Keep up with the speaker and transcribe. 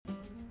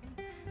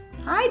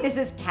Hi, this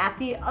is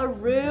Kathy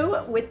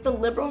Aru with the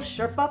Liberal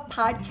Sherpa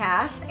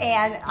podcast,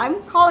 and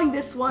I'm calling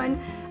this one,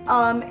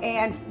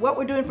 and what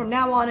we're doing from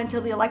now on until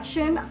the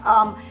election,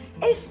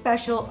 a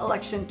special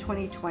election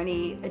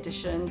 2020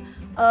 edition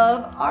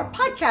of our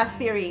podcast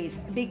series,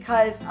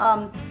 because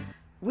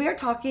we're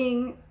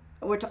talking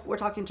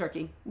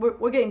turkey.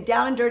 We're getting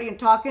down and dirty and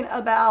talking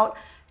about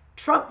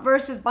Trump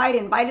versus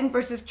Biden, Biden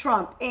versus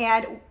Trump,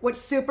 and what's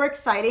super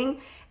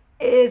exciting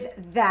is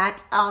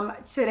that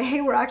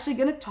today we're actually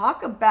going to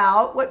talk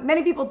about what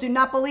many people do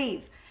not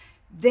believe.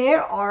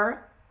 There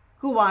are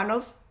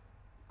Cubanos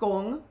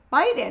con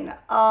Biden.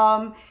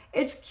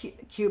 It's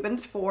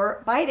Cubans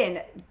for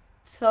Biden.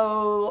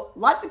 So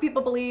lots of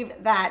people believe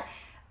that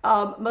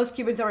most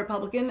Cubans are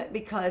Republican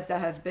because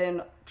that has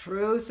been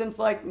true since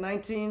like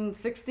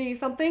 1960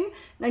 something,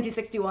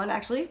 1961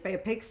 actually, Bay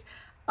of Pigs.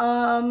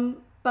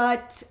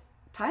 But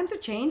times are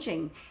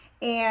changing.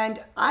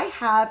 And I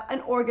have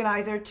an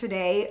organizer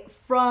today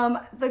from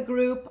the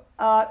group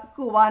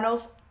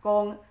Cubanos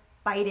con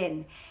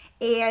Biden.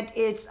 And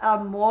it's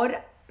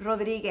Amor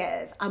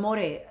Rodriguez.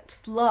 Amore,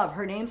 Love.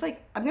 Her name's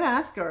like, I'm going to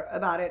ask her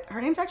about it.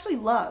 Her name's actually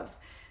Love.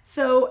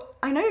 So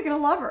I know you're going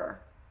to love her.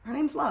 Her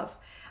name's Love.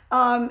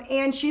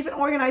 And she's an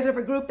organizer of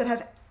a group that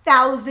has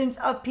thousands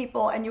of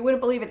people, and you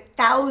wouldn't believe it,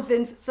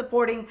 thousands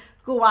supporting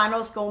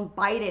Cubanos con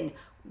Biden.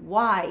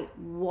 Why?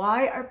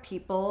 Why are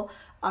people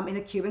in the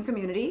Cuban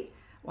community,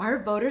 why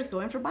are voters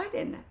going for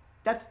Biden?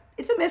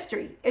 It's a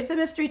mystery. It's a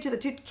mystery to the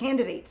two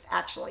candidates,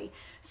 actually.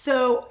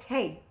 So,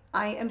 hey,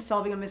 I am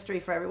solving a mystery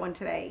for everyone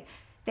today,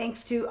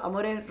 thanks to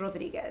Amore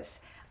Rodriguez.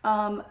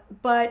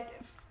 But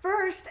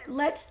first,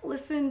 let's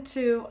listen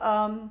to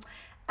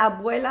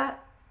Abuela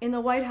in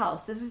the White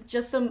House. This is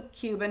just some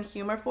Cuban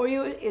humor for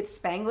you. It's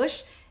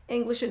Spanglish,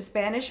 English and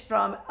Spanish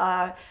from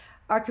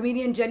our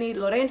comedian Jenny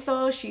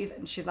Lorenzo. She's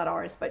not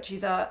ours, but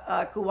she's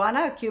a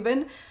Cubana, a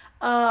Cuban,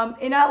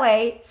 in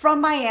LA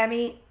from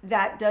Miami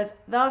that does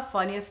the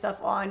funniest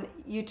stuff on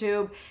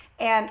YouTube,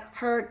 and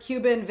her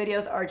Cuban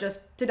videos are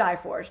just to die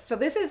for. So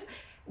this is,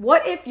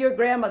 what if your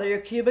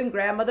Cuban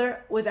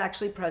grandmother was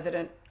actually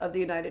president of the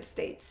United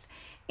States?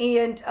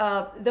 And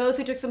those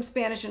who took some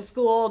Spanish in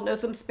school know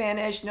some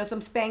Spanish, know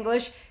some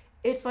Spanglish.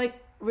 It's like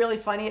really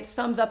funny. It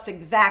sums up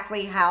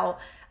exactly how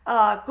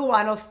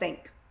Cubanos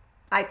think.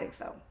 I think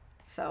so.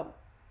 So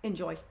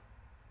enjoy.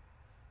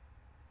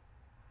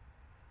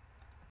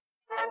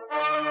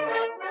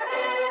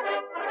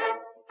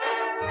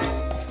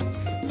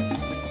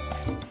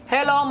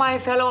 Hello, my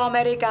fellow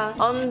Americans.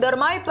 Under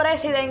my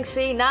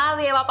presidency,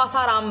 nadie va a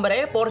pasar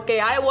hambre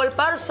porque I will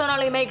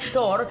personally make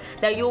sure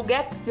that you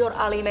get your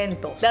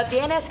alimentos. The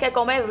Tienes que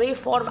Comer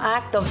Reform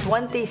Act of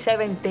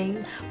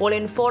 2017 will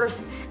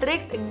enforce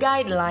strict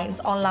guidelines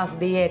on las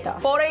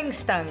dietas. For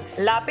instance,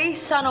 la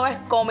pizza no es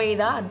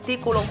comida,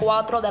 artículo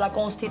 4 de la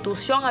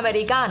Constitución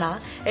Americana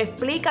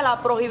explica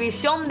la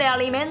prohibición de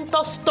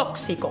alimentos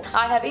tóxicos.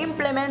 I have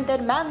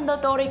implemented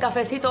mandatory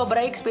cafecito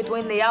breaks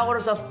between the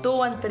hours of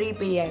 2 and 3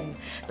 p.m.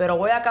 Pero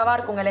voy a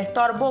acabar con el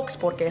Starbucks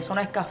porque eso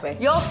no es café.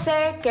 Yo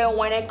sé que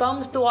when it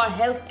comes to our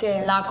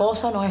healthcare, la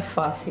cosa no es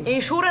fácil.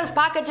 Insurance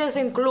packages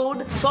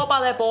include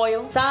sopa de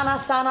pollo, sana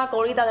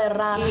colita de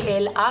rana y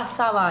el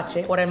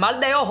azabache por el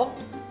mal de ojo.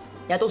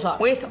 Ya tú sabes.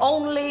 With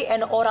only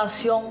an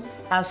oración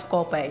as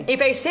copay.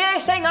 If a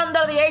citizen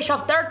under the age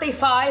of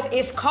 35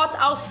 is caught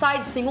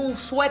outside sin un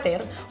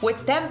suéter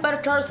with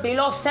temperatures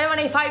below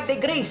 75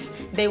 degrees,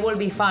 they will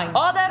be fined.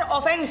 Other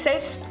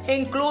offenses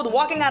include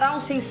walking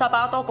around sin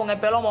zapato con el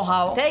pelo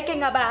mojado,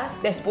 taking a bath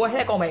después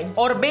de comer,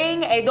 or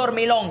being a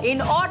dormilón.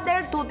 In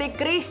order to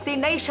decrease the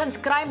nation's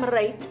crime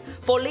rate,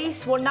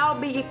 police will now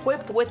be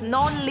equipped with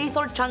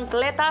non-lethal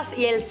chancletas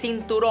y el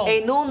cinturón.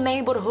 A new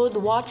neighborhood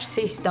watch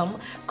system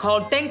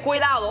called Ten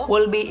Cuidado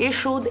will be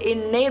issued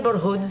in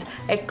neighborhoods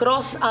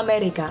across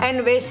America.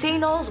 And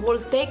vecinos will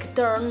take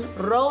turn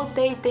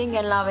rotating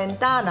en la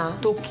ventana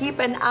to keep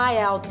an eye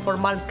out for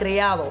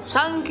malcriados.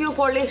 Thank you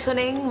for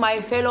listening,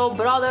 my fellow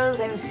brothers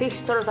and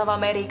sisters of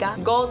America.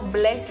 God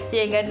bless. Y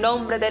en el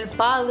nombre del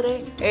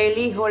Padre, el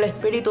Hijo, el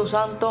Espíritu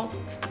Santo.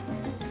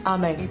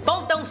 Amén.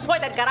 Ponte un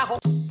suéter, carajo.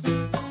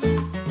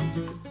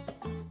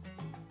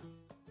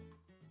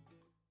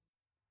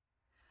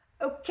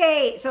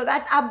 Okay, so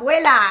that's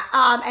Abuela.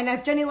 And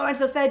as Jenny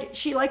Lorenzo said,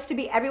 she likes to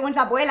be everyone's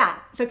Abuela.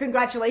 So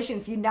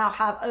congratulations, you now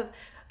have a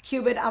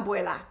Cuban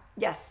Abuela.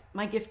 Yes,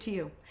 my gift to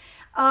you.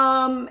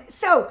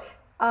 So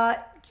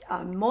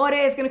More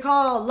is going to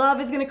call, Love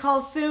is going to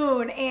call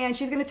soon, and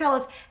she's going to tell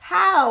us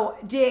how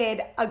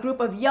did a group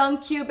of young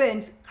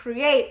Cubans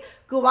create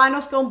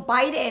Cubanos con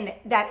Biden,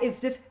 that is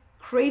this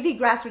crazy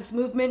grassroots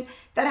movement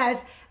that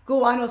has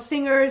Cubano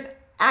singers,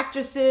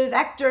 actresses,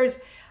 actors.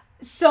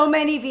 So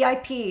many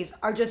VIPs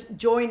are just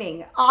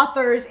joining.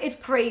 Authors, it's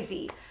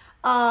crazy.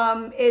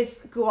 It's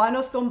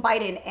Cubanos con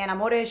Biden, and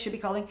Amore should be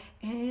calling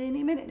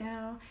any minute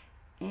now.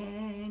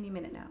 Any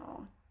minute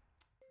now.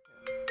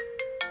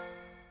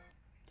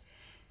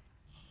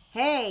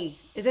 Hey,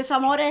 is this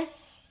Amore?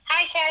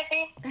 Hi,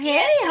 Kathy. Hey,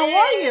 yes, how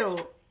are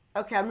you?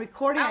 Okay, I'm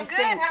recording, I'm I good.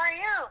 think. How are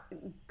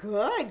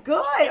you?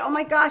 Good. Oh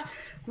my gosh.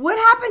 What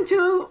happened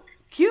to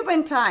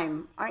Cuban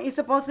time. Aren't you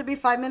supposed to be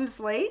 5 minutes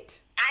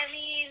late? I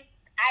mean,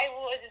 I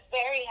was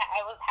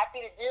happy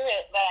to do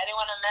it, but I didn't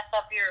want to mess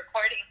up your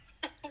recording.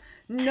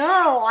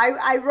 No,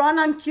 I run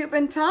on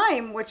Cuban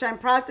time, which I'm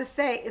proud to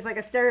say is like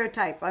a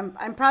stereotype.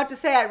 I'm proud to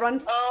say I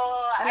run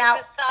Oh, an I hour.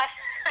 just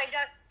saw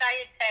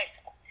your text.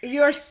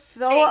 You're Say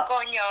so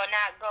coño,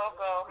 not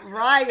go.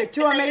 right. You're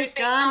too And then you say,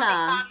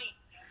 Americana. call me.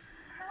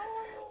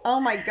 Oh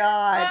my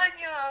God.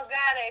 Coño,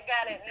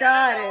 got it.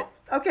 Got No. it.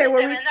 Okay,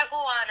 we're Tremenda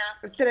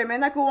cubana.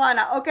 Tremenda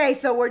Cubana. Okay,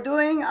 so we're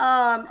doing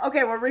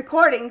okay, we're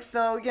recording,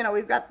 so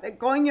we've got the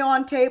Coño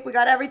on tape, we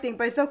got everything,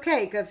 but it's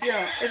okay because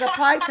it's a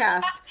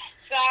podcast.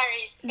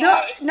 Sorry.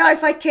 No,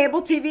 it's like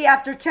cable TV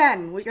after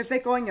 10. We can say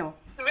Coño.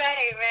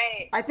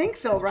 Right. I think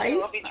so, right?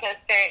 We'll be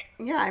transparent.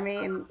 Yeah, I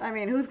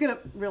mean, who's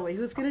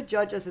gonna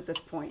judge us at this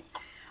point?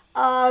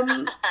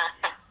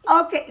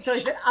 Okay, so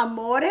is it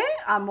amore?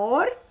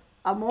 Amor?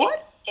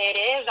 It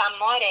is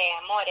amore.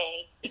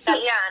 So-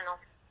 Italiano.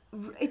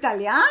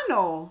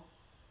 Italiano.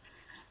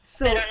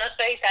 So Pero no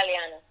soy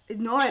italiano.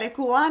 no, eres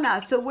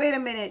cubana. So wait a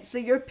minute. So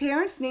your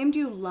parents named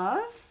you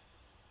Love?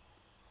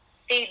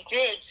 They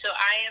did. So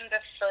I am the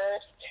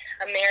first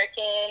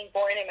American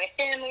born in my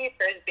family,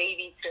 first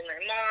baby to my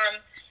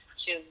mom.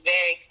 She was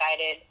very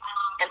excited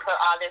and put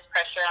all this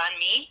pressure on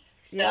me.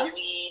 Yeah. So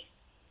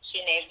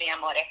she named me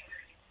Amore.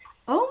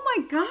 Oh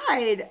my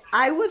God.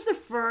 I was the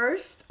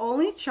first,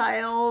 only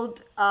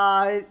child.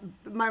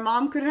 My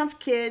mom couldn't have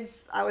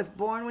kids. I was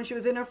born when she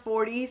was in her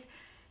 40s.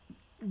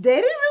 They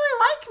didn't really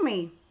like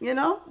me,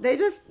 They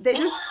just they're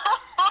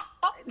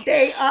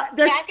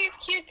Kathy's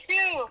cute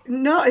too.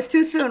 no, it's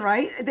too soon,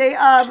 right? They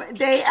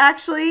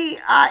actually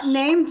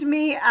named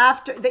me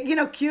after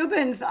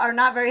Cubans are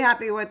not very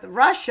happy with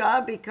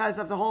Russia because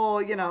of the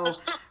whole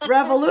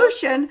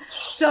revolution.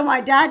 So my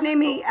dad named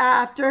me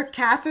after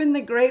Catherine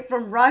the Great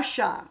from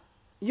Russia.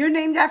 You're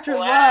named after Wow.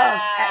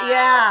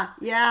 Love.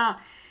 Yeah.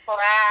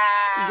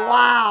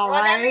 Wow,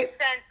 Well, that right? makes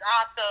sense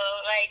also.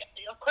 Like,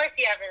 of course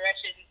you have a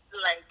Russian,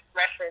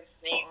 reference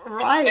name.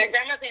 Right. Their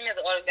grandma's name is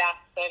Olga,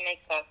 so it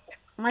makes sense.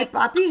 My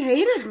papi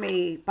hated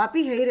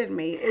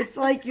me. It's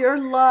like you're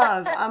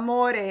Love,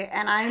 Amore,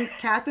 and I'm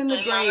Catherine the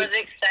My mom was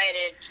Great.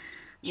 excited.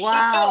 She put a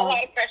Wow.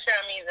 lot of pressure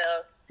on me,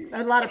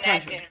 though. A lot of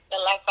Imagine pressure. the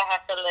life I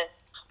have to live.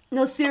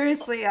 No,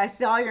 seriously, I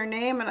saw your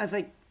name and I was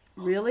like,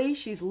 really?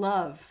 She's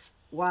Love.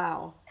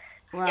 Wow.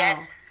 Yes.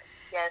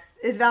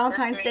 Is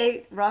Valentine's That's me.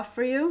 Day rough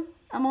for you,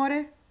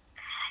 Amore?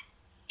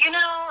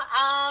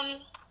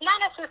 Not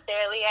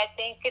necessarily. I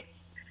think it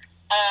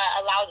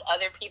allows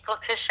other people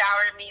to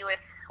shower me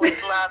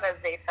with love as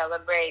they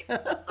celebrate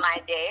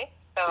my day.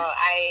 So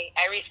I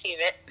receive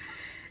it.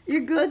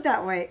 You're good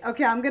that way.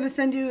 Okay, I'm gonna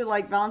send you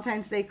like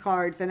Valentine's Day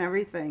cards and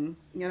everything.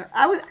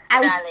 I was.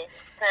 Dale.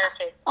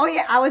 Perfect. Oh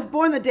yeah, I was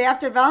born the day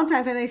after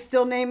Valentine's, and they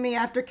still named me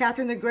after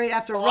Catherine the Great,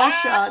 after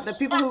Russia, the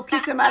people who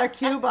kicked them out of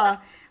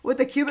Cuba with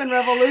the Cuban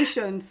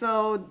Revolution.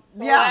 So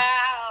yeah,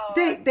 Wow.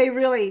 they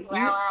really.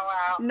 Wow.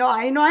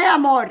 No, no hay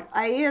amor.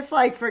 Ahí es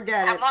like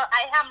forget it.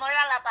 Hay amor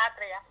a la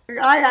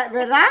patria. Ay,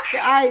 ¿verdad?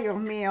 Ay, Dios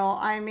mío.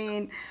 I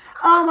mean,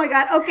 oh my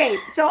God. Okay,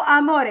 so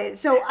Amore,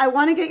 so I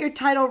want to get your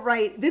title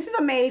right. This is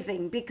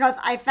amazing because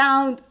I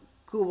found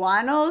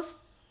Cubanos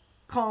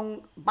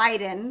con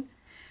Biden.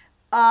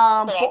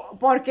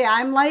 Porque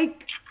I'm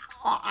like,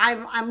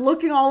 I'm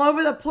looking all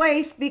over the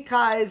place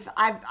because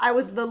I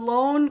was the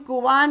lone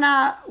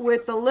Cubana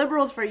with the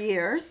liberals for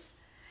years.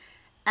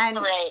 And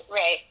Right.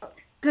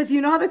 because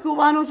you know how the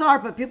Cubanos are,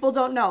 but people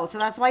don't know. So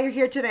that's why you're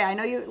here today. I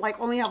know you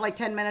only have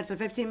 10 minutes or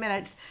 15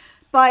 minutes,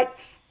 but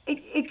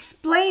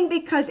explain,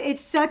 because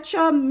it's such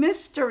a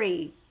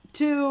mystery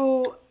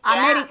to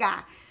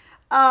America.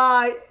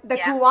 The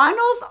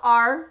Cubanos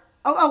are.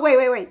 Oh,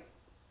 wait.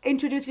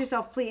 Introduce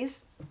yourself,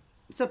 please,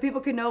 so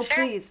people can know,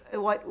 please,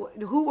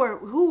 who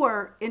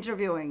were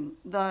interviewing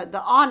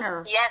the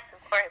honor. Yes,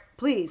 of course.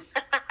 Please.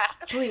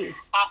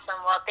 Awesome.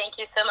 Well, thank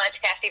you so much,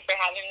 Kathy, for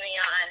having me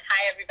on.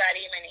 Hi,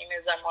 everybody. My name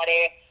is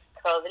Amore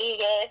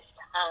Rodriguez.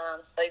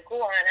 Soy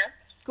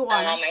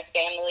Cubana. My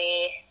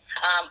family,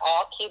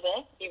 all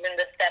Cuban. Even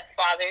the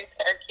stepfathers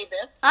are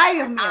Cuban. Ay,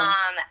 Dios mío.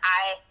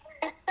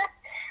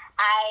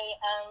 I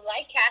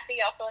like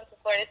Kathy, also went to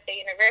Florida State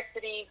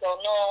University. Go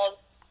Noles.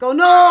 Go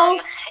Noles.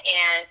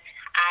 And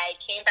I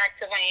came back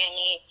to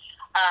Miami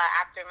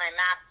after my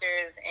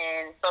master's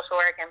in social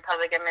work and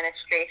public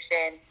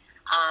administration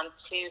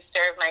to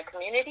serve my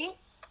community.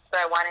 So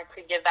I wanted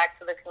to give back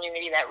to the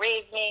community that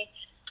raised me,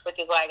 which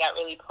is why I got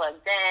really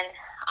plugged in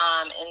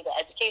the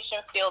education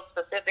field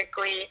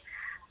specifically.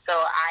 So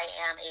I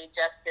am a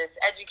justice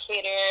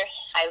educator.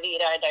 I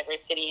lead our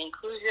diversity,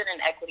 inclusion,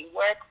 and equity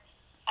work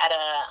at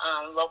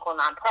a local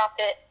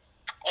nonprofit.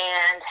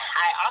 And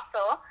I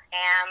also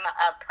am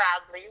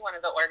proudly one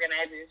of the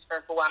organizers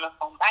for Cubanos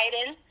con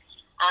Biden.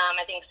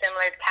 I think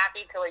similar to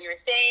Kathy, to what you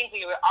were saying,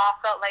 we all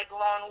felt like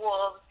lone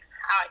wolves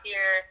out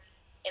here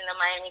in the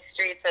Miami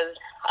streets as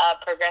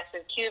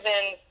progressive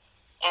Cubans,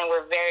 and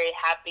we're very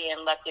happy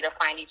and lucky to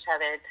find each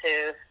other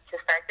to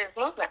start this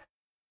movement.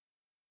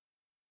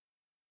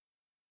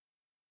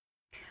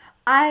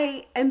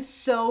 I am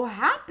so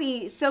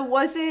happy. So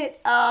was it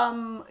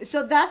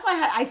so that's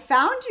why I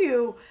found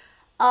you.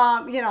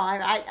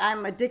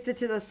 I'm addicted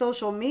to the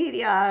social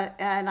media,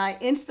 and I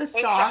insta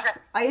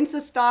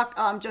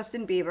stalk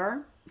Justin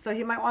Bieber. So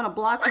he might want to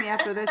block me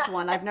after this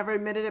one. I've never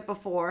admitted it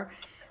before,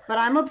 but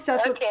I'm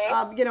obsessed with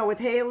Okay. with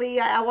Haley.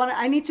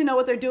 I need to know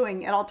what they're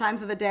doing at all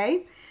times of the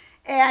day.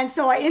 And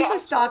so I insta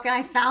stalk, and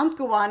I found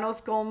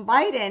Cubanos con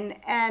Biden,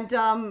 and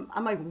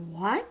I'm like,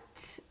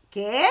 what?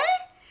 ¿Qué?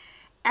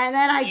 And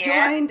then I Yeah.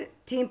 joined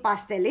Team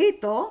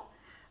Pastelito.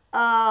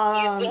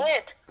 You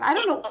did. I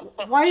don't know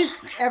why is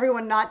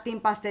everyone not Team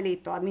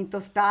Pastelito. I mean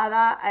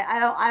tostada.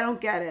 I don't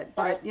get it,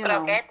 but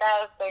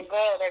Croquetas, they're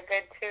good. They're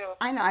good too.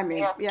 I know. I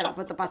mean, Yeah.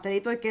 but the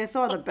pastelito de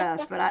queso are the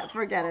best. But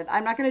forget it.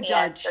 I'm not going to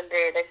Yes, judge.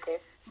 agreed, agreed.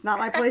 It's not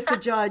my place to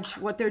judge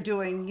what they're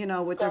doing,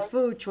 with their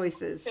food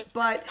choices.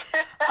 But,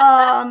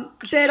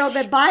 pero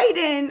the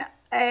Biden,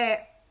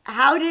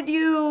 how did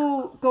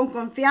you, con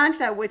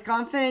confianza, with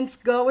confidence,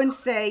 go and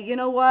say, you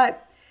know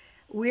what?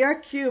 We are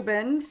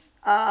Cubans.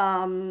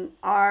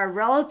 Our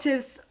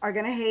relatives are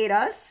going to hate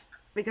us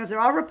because they're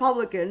all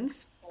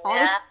Republicans.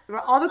 Yeah.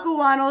 All the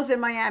Cubanos in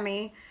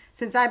Miami,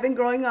 since I've been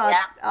growing up,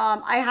 Yeah.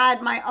 I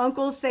had my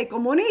uncles say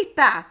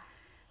comunista.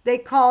 They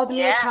called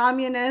me a Yeah.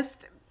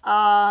 communist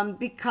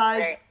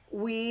because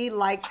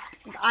Right.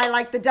 I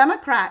liked the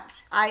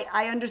Democrats.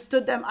 I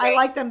understood them. I Right.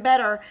 liked them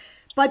better.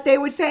 But they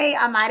would say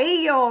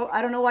amarillo.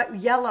 I don't know what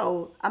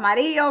yellow.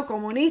 Amarillo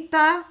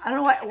comunista. I don't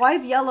know why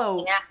is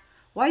yellow. Yeah.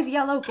 Why is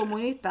yellow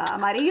comunista?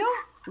 Amarillo?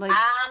 Like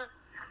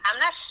I'm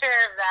not sure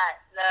of that.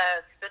 The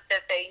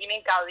specific. You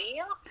mean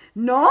Caudillo?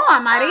 no,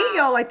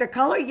 amarillo, like the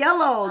color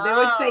yellow. They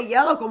would Oh. say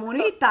yellow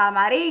comunista,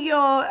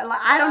 amarillo.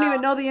 Like, I don't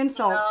even know the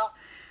insults. No.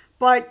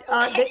 But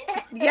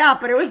yeah,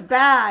 but it was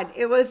bad.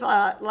 It was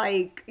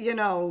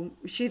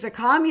she's a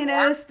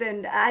communist,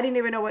 and I didn't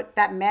even know what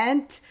that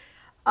meant.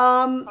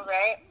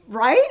 Right.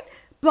 Right?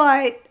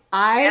 But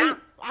Yeah.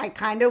 I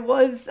kind of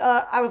was.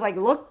 I was like,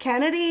 look,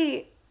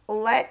 Kennedy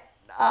let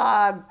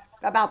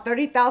about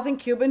 30,000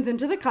 Cubans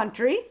into the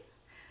country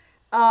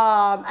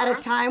at a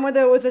time when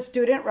there was a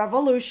student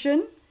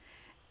revolution.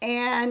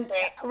 And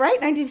Right.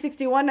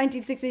 1961,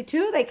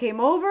 1962, they came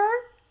over,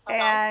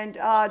 and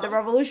the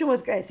revolution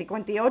was 58,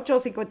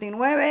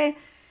 59,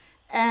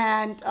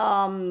 and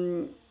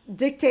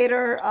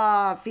dictator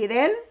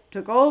Fidel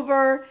took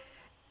over.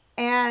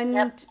 And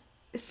Yep.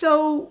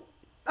 so,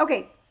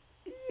 okay.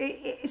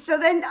 So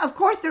then, of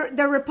course,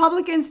 they're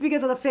Republicans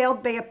because of the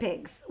failed Bay of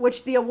Pigs,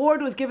 which the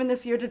award was given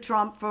this year to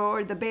Trump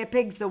for the Bay of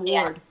Pigs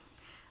award.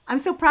 I'm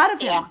so proud of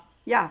him. Yeah.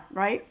 Yeah,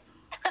 right?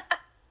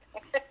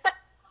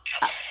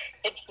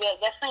 It's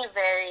definitely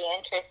very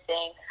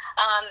interesting.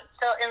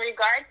 So in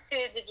regards to,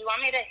 did you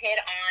want me to hit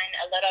on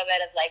a little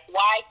bit of like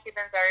why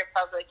Cubans are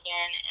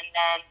Republican, and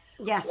then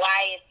Yes.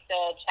 why it's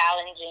so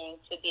challenging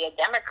to be a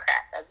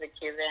Democrat as a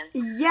Cuban?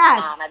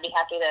 Yes. I'd be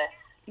happy to.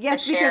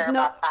 Yes, to because share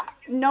about that.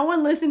 no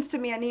one listens to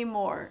me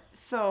anymore.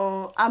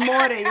 So,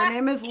 amore, your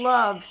name is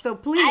love. So I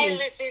please,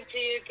 listen to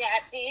you,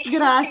 Kathy.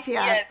 Gracias.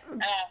 Yes,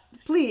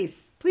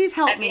 please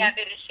help I'd be me.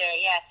 happy to share.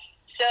 Yeah.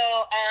 So,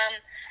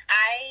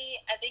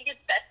 I think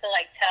it's best to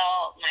like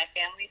tell my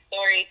family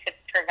story to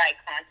provide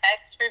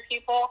context for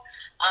people.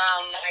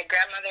 My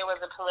grandmother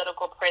was a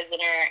political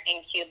prisoner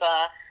in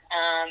Cuba.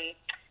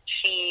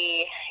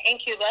 In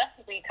Cuba,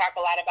 we talk a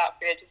lot about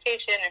free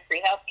education and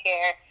free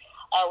healthcare,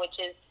 which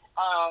is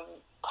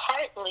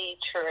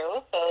partly true.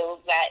 So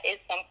that is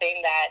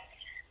something that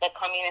the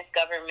communist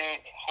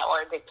government,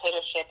 or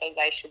dictatorship, as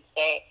I should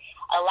say,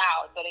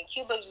 allowed. But in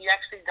Cuba, you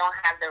actually don't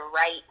have the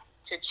right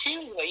to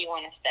choose what you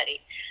want to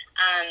study.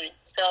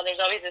 So there's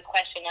always this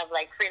question of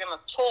like freedom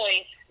of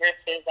choice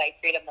versus like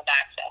freedom of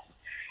access.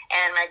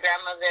 And my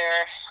grandmother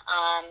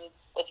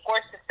was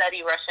forced to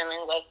study Russian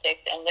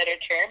linguistics and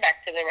literature,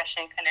 back to the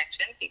Russian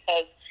connection,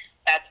 because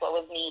that's what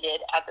was needed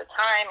at the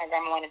time. My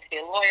grandma wanted to be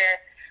a lawyer.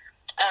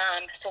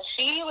 So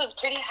she was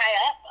pretty high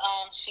up.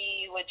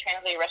 She would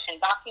translate Russian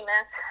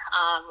documents,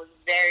 was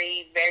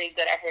very, very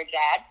good at her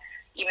job,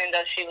 even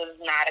though she was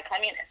not a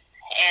communist.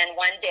 And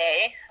one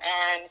day,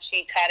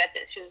 she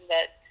was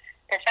a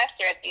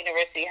professor at the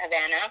University of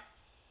Havana.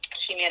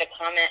 She made a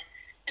comment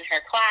in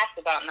her class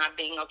about not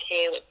being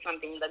okay with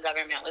something the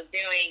government was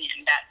doing,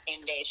 and that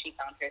same day she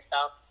found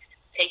herself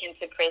taken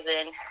to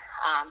prison,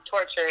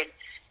 tortured,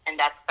 and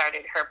that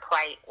started her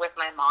plight with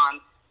my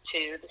mom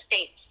to the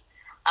States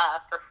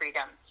for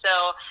freedom.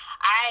 So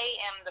I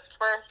am the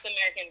first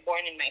American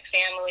born in my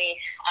family.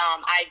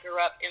 I grew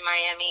up in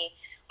Miami.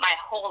 My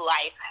whole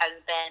life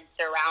has been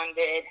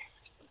surrounded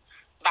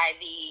by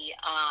the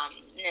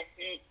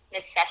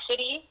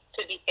necessity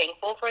to be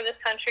thankful for this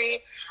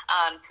country,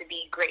 to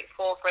be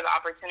grateful for the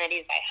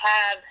opportunities I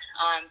have,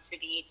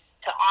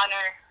 to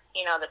honor,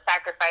 the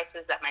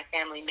sacrifices that my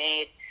family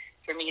made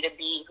for me to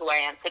be who I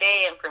am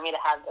today, and for me to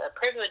have the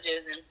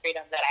privileges and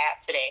freedom that I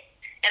have today.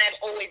 And I've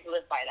always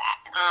lived by that,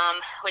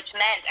 which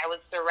meant I was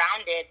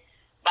surrounded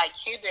by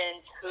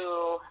Cubans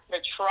who the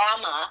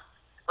trauma,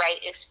 right,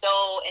 is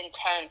so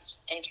intense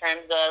in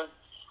terms of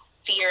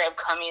fear of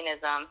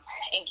communism.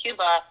 In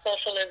Cuba,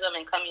 socialism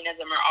and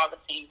communism are all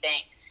the same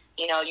thing.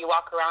 You know, you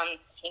walk around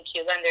in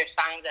Cuba and there's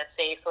signs that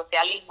say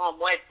socialismo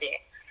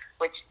muerte,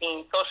 which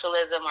means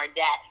socialism or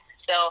death.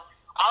 So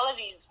all of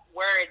these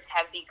words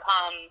have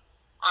become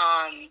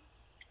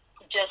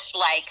just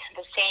like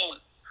the same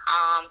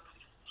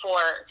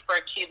for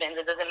Cubans.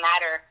 It doesn't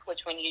matter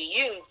which one you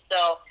use.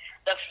 So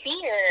the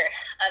fear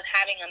of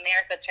having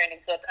America turn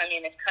into a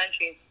communist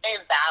country is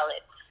very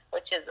valid,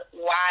 which is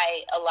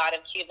why a lot of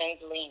Cubans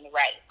lean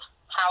right.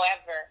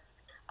 However,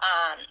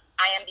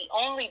 I am the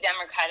only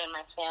Democrat in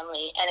my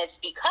family, and it's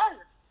because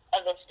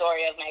of the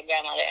story of my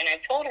grandmother. And I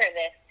told her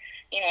this,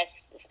 you know,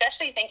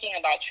 especially thinking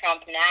about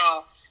Trump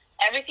now,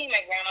 everything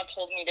my grandma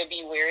told me to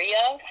be wary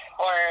of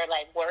or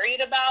like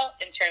worried about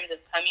in terms of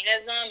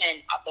communism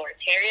and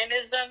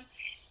authoritarianism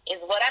is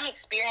what I'm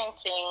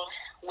experiencing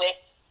with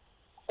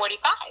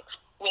 45,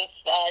 with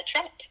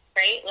Trump,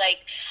 right? Like,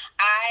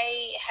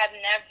 I have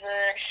never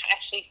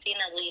actually seen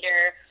a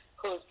leader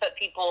who's put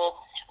people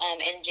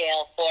in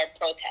jail for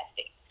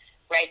protesting,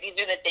 right? These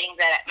are the things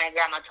that my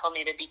grandma told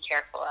me to be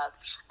careful of.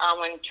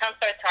 When Trump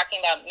starts talking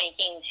about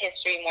making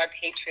history more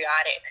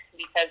patriotic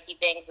because he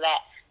thinks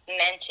that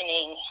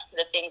mentioning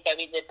the things that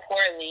we did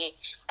poorly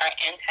are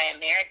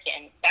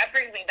anti-American, that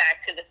brings me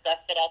back to the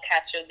stuff Fidel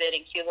Castro did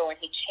in Cuba when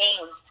he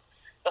changed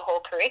the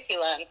whole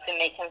curriculum to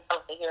make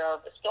himself the hero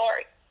of the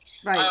story.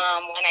 Right.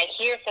 When I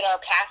hear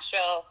Fidel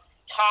Castro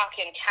talk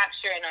and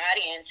capture an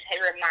audience, it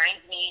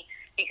reminds me,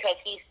 because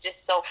he's just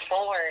so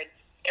forward,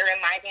 it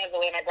reminds me of the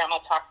way my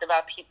grandma talked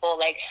about people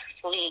like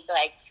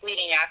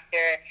fleeting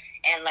after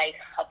and like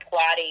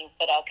applauding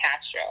Fidel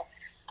Castro.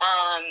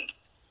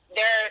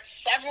 There are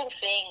several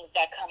things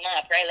that come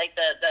up, right? Like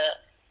the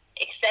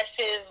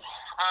excessive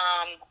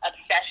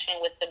obsession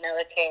with the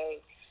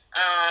military,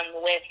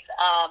 with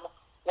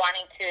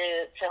wanting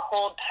to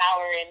hold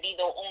power and be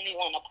the only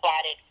one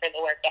applauded for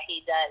the work that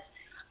he does.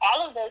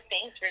 All of those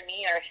things for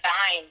me are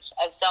signs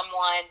of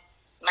someone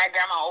my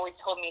grandma always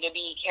told me to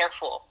be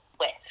careful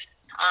with.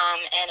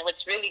 And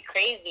what's really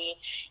crazy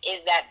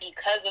is that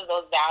because of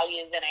those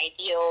values and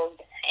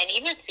ideals and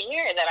even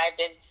fear that I've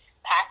been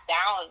passed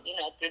down, you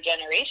know, through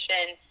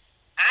generations,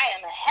 I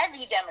am a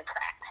heavy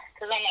Democrat.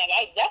 Because I'm like,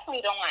 I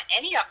definitely don't want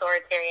any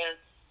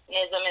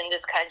authoritarianism in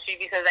this country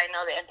because I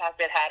know the impact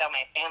it had on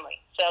my family.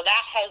 So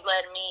that has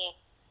led me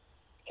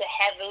to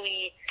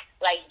heavily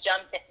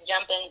jump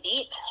in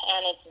deep,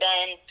 and it's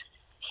been,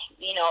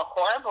 you know,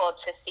 horrible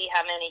to see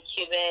how many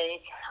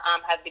Cubans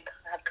have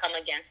come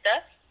against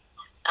us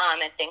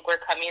and think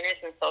we're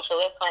communists and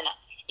socialists. When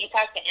you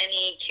talk to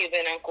any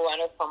Cuban and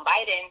Cubanos from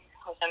Biden,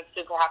 which I'm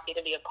super happy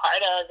to be a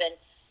part of, and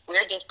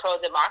we're just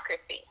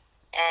pro-democracy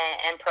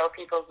and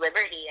pro-people's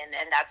liberty, and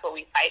that's what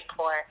we fight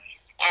for.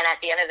 And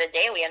at the end of the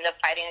day, we end up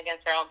fighting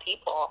against our own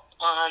people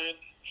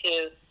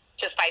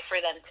to fight for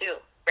them too,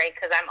 right?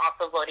 Because I'm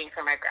also voting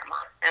for my grandma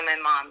and my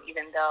mom,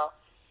 even though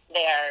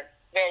they are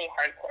very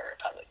hardcore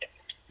Republicans.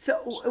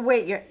 So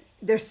wait,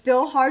 they're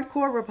still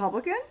hardcore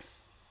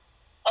Republicans?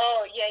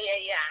 Oh, yeah.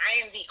 I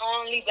am the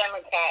only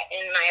Democrat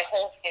in my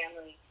whole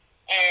family.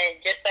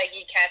 And just like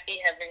you, Kathy,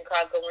 have been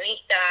called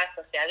comunista,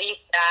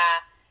 socialista,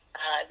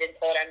 been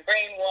told I'm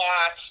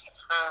brainwashed,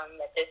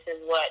 that this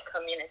is what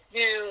communists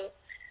do.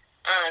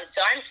 So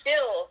I'm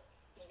still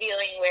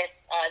dealing with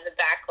the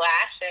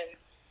backlash, and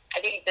I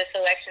think this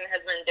election has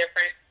been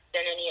different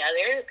than any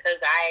other because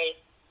I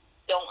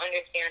don't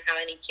understand how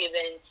any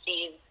Cuban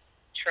sees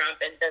Trump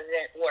and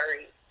doesn't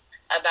worry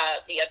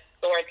about the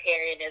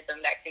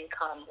authoritarianism that can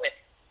come with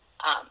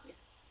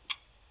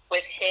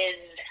his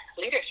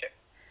leadership.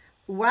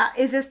 Wow,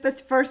 is this the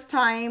first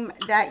time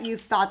that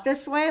you've thought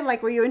this way?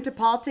 Like, were you into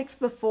politics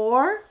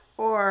before,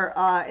 or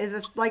is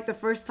this like the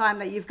first time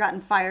that you've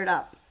gotten fired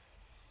up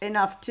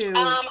enough to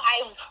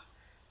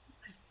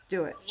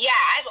do it? Yeah,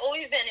 I've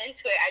always been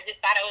into it. I just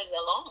thought I was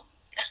alone.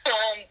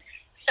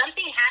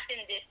 Something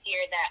happened this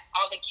year that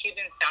all the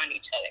Cubans found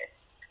each other.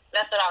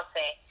 That's what I'll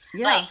say.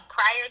 Yeah. Like,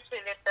 prior to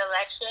this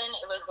election,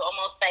 it was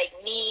almost like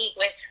me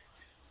with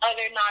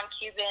other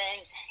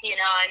non-Cubans, you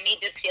know, and me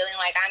just feeling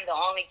like I'm the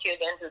only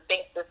Cuban who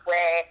thinks this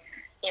way.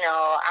 You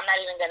know, I'm not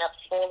even going to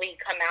fully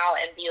come out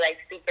and be, like,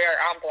 super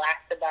on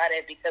blast about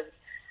it because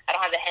I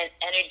don't have the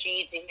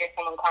energy to hear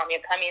someone call me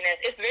a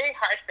communist. It's very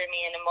hard for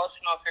me and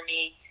emotional for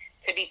me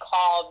to be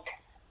called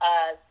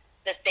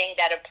the thing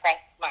that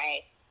oppressed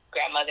my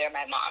grandmother and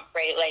my mom,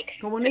 right? Like,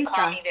 Comunista. To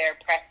call me their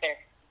oppressor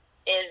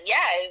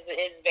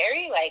is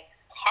very, like,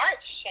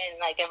 harsh and,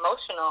 like,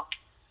 emotional.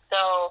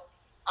 So,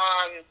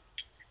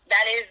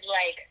 that is,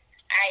 like,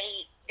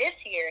 this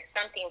year,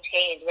 something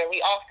changed where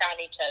we all found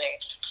each other.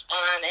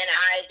 And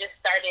I just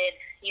started,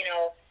 you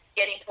know,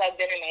 getting plugged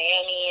in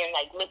Miami and,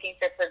 like, looking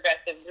for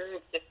progressive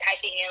groups, just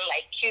typing in,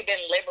 like, Cuban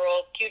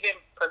liberals, Cuban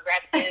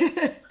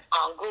progressives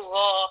on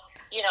Google,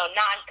 you know,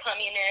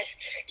 non-communist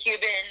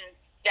Cubans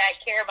that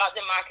care about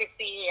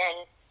democracy.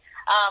 And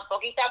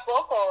poquito a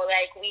poco,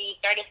 like, we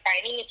started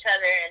finding each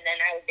other, and then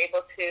I was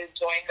able to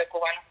join the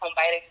Cubanos con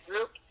Biden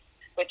group,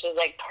 which was,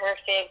 like,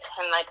 perfect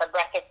and, like, a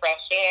breath of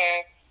fresh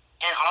air,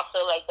 and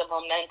also, like, the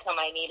momentum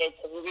I needed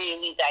to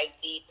really dive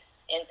deep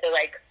into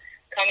like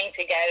coming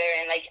together.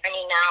 And like, I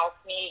mean, now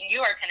me and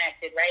you are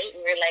connected, right?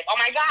 We were like, oh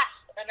my gosh,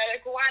 another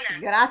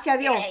Cubana. Gracias a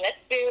Dios.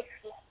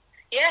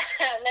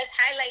 Let's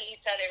highlight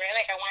each other, right?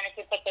 Like, I wanted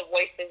to put the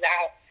voices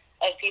out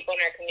of people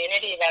in our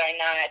community that are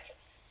not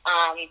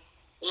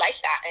like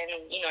that.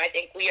 And, you know, I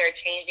think we are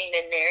changing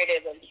the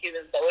narrative of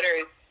Cuban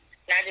voters,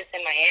 not just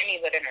in Miami,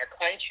 but in our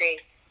country.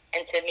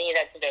 And to me,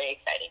 that's very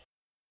exciting.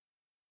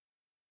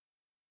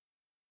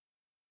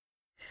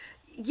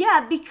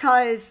 Yeah,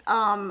 because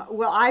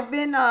well, I've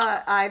been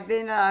a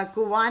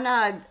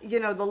Cubana, you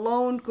know, the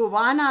lone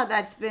Cubana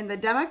that's been the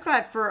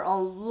Democrat for a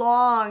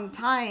long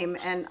time,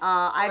 and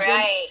I've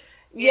been.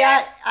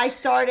 Yeah, I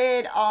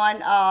started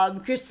on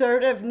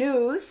conservative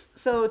news,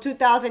 so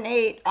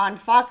 2008 on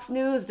Fox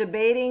News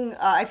debating.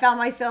 I found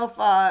myself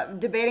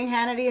debating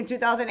Hannity in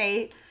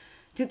 2008.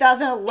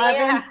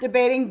 2011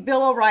 debating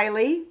Bill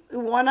O'Reilly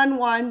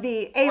one-on-one,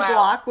 the A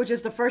block, which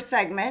is the first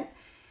segment,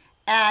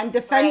 and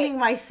defending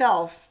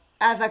myself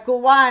as a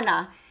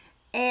Cubana.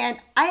 And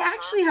I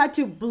actually had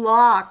to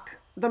block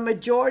the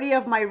majority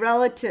of my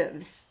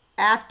relatives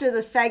after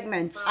the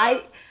segments.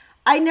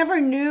 I never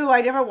knew.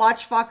 I never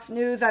watched Fox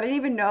News. I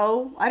didn't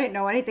know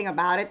anything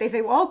about it. They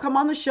say, well, come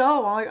on the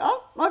show. I'm like,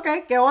 oh,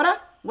 okay. ¿Qué hora?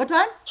 What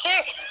time?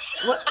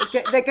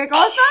 ¿De qué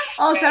cosa?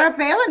 Oh, Sarah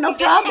Palin? No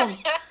problem.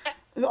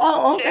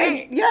 Oh,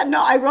 okay. Yeah,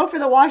 no, I wrote for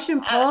the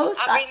Washington Post.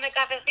 I'll bring the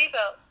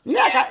cafecito.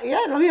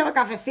 Yeah, let me have a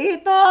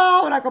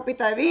cafecito, una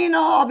copita de vino.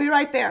 I'll be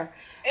right there.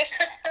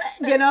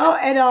 You know,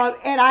 and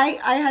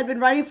I had been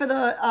writing for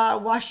the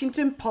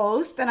Washington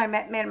Post, and I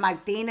met Man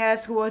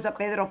Martinez, who was a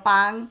Pedro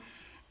Pan.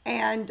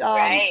 And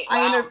I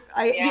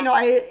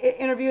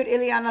interviewed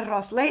Ileana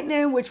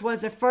Ros-Lehtinen, which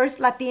was the first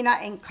Latina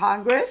in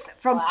Congress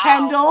from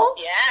Kendall.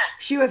 Yeah.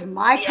 She was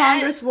my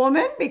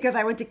congresswoman because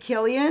I went to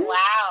Killian.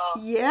 Wow.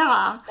 Yeah.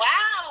 Wow.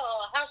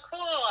 How cool.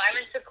 I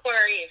went to Coral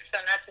Reef, so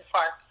not too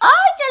far. Ay,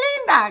 qué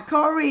linda.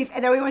 Coral Reef.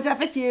 And then we went to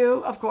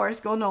FSU, of course,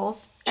 go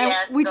Noles. And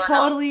we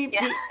totally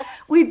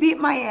we beat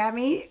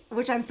Miami,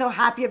 which I'm so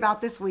happy about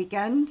this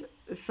weekend.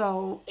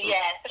 So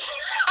yes.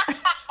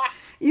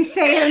 You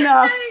say it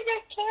enough.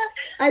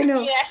 I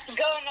know. Yes,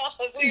 go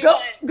Noles. We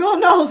won. Go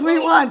Noles. We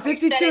won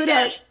 52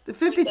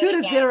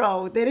 to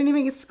 0. They didn't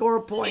even score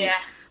a point. Yeah.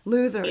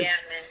 Losers. Yeah,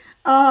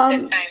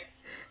 man.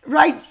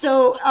 Right.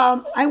 So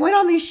I went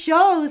on these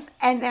shows,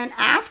 and then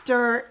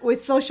after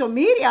with social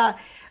media,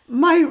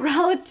 my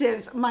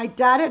relatives, my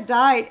dad had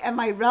died, and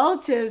my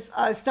relatives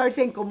started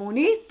saying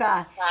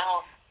comunista.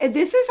 Wow. And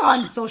this is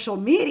on social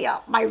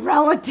media. My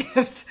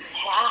relatives,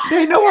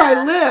 they know where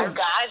I live.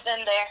 I've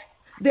been there.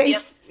 They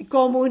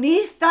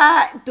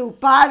comunista, tu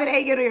padre,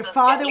 you know, your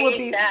father would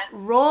be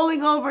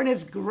rolling over in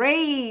his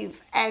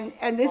grave, and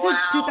this is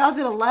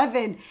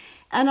 2011,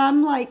 and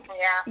I'm like,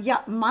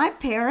 my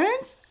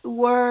parents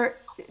were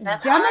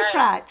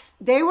Democrats.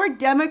 They were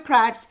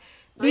Democrats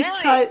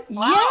because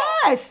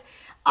yes,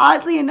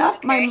 oddly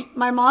enough, my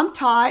mom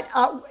taught.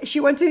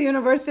 She went to the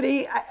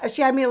university.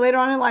 She had me later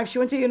on in life. She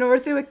went to the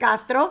university with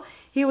Castro.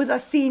 He was a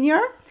senior,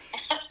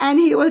 and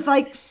he was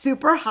like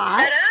super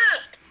hot.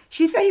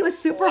 She said he was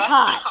super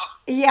hot.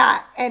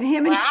 Yeah, and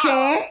him and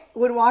Che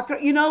would walk,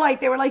 you know, like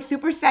they were like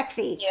super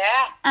sexy.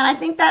 Yeah. And I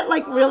think that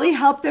like really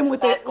helped them with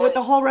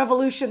the whole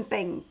revolution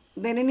thing.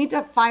 They didn't need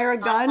to fire a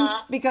gun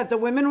because the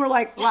women were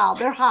like, wow,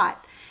 they're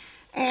hot.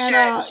 And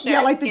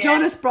like the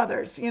Jonas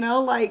Brothers, you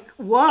know, like,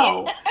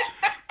 whoa.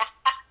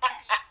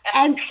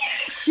 And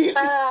she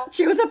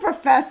was a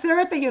professor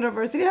at the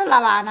University of La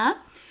Habana.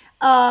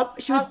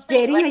 She was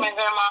dating like my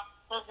grandma.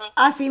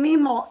 Así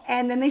mismo.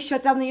 And then they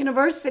shut down the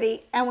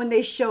university. And when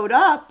they showed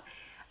up,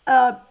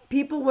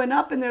 people went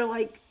up and they're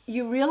like,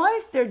 you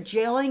realize they're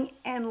jailing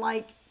and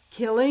like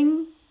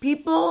killing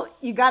people?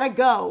 You got to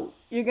go.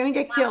 You're going to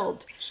get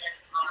killed.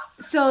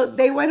 So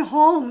they went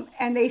home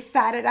and they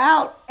sat it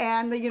out,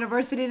 and the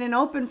university didn't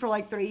open for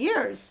like 3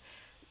 years.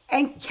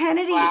 And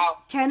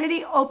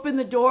Kennedy opened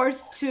the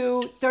doors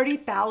to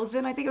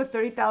 30,000, I think it was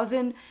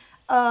 30,000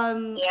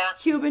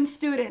 Cuban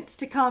students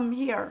to come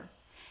here.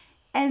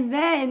 And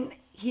then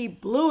he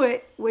blew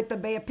it with the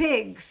Bay of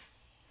Pigs.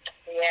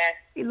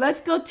 Yeah.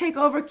 Let's go take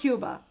over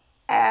Cuba.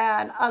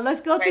 And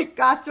let's go to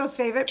Castro's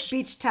favorite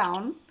beach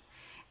town.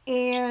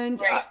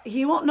 And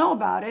he won't know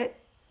about it.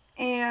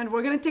 And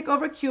we're going to take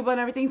over Cuba and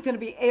everything's going to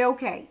be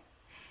A-okay.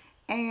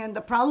 And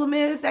the problem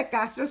is that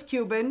Castro's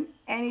Cuban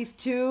and he's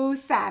too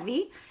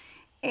savvy.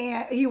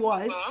 And he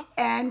was.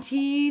 And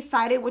he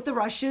sided with the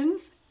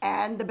Russians.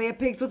 And the Bay of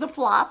Pigs was a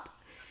flop.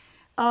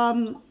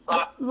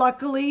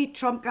 Luckily,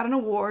 Trump got an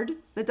award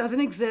that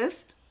doesn't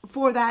exist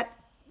for that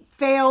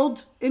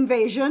failed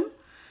invasion.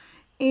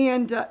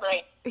 And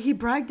he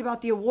bragged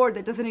about the award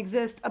that doesn't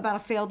exist about a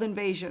failed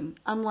invasion.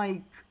 I'm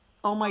like,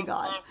 oh my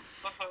God.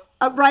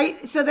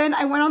 Right. So then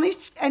I went on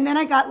these, and then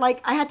I got like,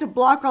 I had to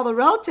block all the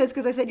relatives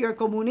because I said, you're a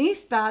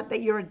comunista,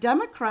 that you're a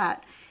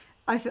Democrat.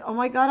 I said, oh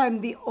my God,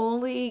 I'm the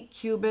only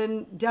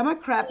Cuban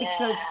Democrat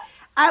because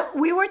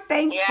we were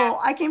thankful. Yeah.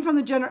 I came from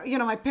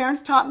the my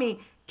parents taught me,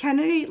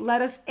 Kennedy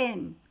let us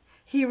in.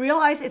 He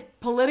realized it's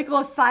political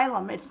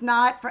asylum. It's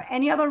not for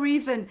any other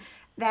reason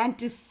than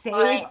to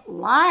save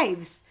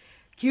lives.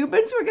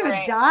 Cubans were going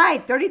to die.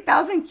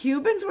 30,000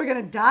 Cubans were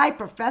going to die,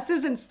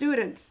 professors and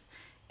students,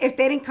 if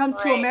they didn't come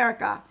to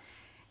America.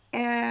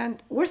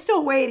 And we're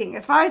still waiting.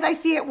 As far as I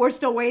see it, we're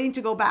still waiting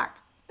to go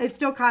back. It's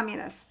still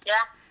communist. Yeah.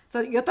 So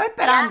yo estoy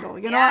esperando.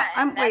 You know,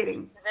 I'm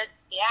waiting.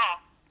 Yeah.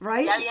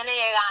 Right? Ya viene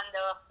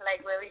llegando,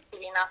 like Willie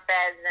Chirino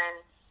says, and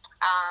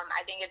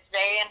I think it's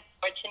very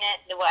unfortunate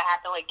that what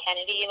happened with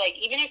Kennedy. Like,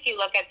 even if you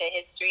look at the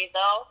history,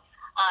 though,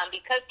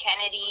 because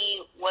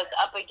Kennedy was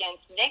up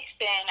against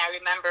Nixon, I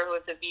remember who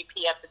was the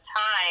VP at the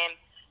time,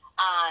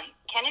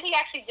 Kennedy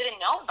actually didn't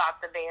know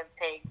about the Bay of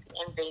Pigs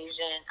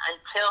invasion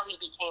until he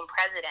became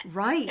president.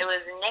 Right. It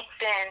was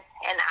Nixon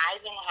and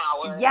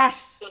Eisenhower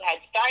Yes. who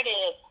had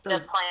started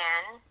the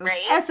plan,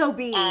 right?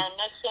 SOBs. And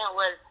Nixon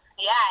was,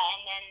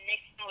 and then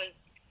Nixon was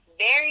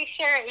very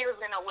sure he was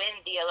going to win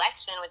the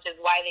election, which is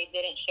why they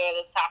didn't share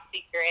the top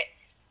secret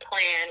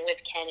plan with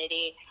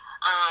Kennedy.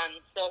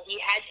 So he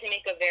had to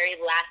make a very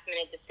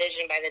last-minute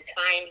decision. By the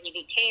time he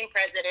became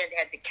president, they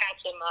had to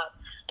catch him up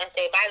and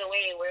say, by the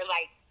way, we're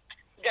like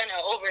going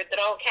to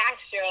overthrow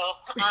Castro.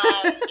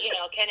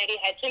 Kennedy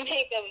had to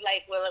make it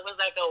like, well, it was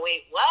like, oh,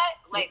 wait, what?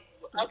 Like,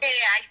 okay,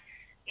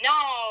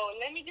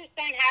 let me just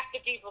send half the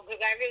people because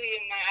I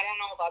don't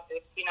know about this,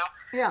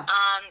 Yeah.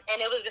 And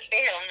it was just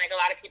fair. And, like, a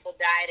lot of people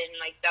died, and,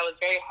 like, that was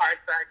very hard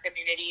for our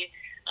community.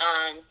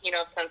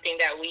 Something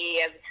that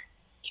we as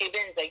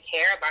Cubans, like,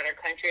 care about our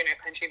country and our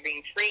country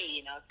being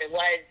free. If it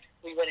was,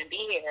 we wouldn't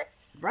be here.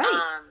 Right.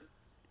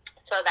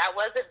 So that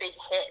was a big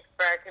hit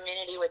for our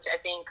community, which I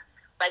think,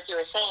 like you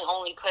were saying,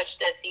 only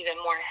pushed us even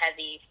more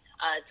heavy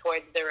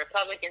towards the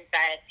Republican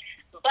side.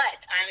 But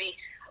I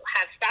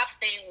have stopped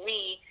saying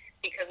we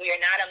because we are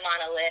not a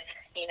monolith.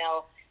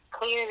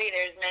 Clearly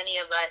there's many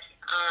of us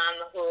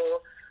who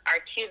are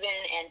Cuban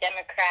and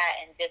Democrat,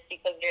 and just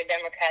because you're a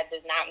Democrat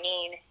does not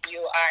mean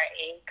you are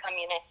a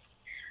communist.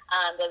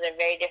 Those are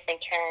very different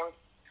terms.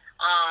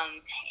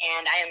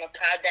 And I am a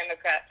proud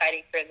Democrat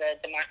fighting for the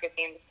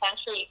democracy in this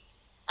country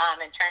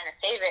and trying to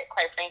save it,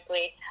 quite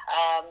frankly.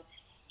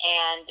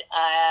 And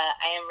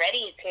I am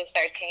ready to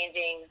start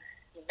changing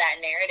that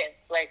narrative.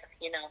 Like,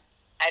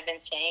 I've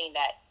been saying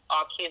that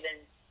all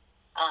Cubans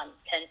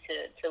tend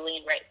to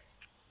lean right.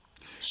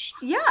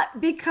 Yeah,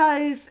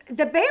 because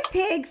the Bay of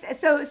Pigs,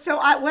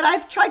 what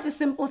I've tried to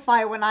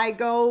simplify when I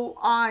go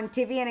on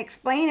TV and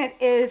explain it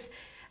is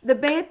the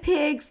Bay of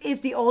Pigs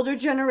is the older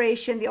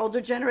generation. The older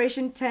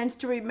generation tends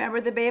to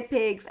remember the Bay of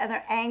Pigs, and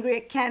they're angry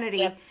at Kennedy.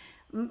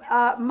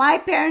 Yep.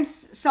 My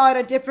parents saw it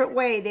a different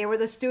way. They were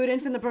the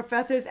students and the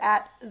professors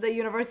at the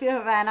University of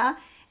Havana,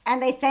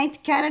 and they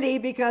thanked Kennedy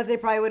because they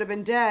probably would have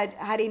been dead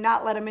had he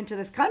not let them into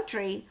this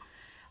country.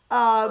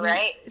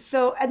 Right.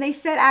 So, and they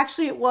said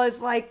actually it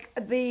was like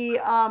the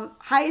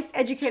highest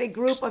educated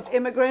group of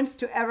immigrants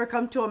to ever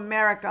come to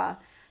America.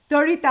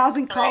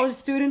 30,000 college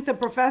students and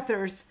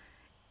professors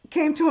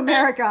came to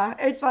America.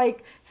 It's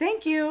like,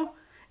 thank you.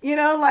 They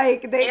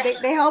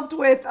helped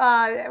with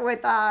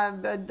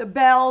the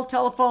Bell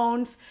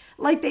telephones.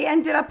 Like, they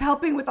ended up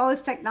helping with all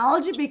this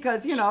technology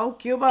because,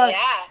 Cuba.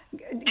 Yeah.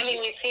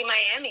 We see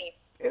Miami,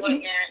 what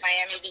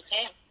Miami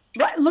became.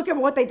 Right, look at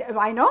what they did.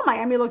 I know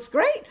Miami looks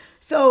great.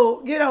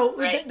 So,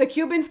 the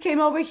Cubans came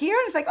over here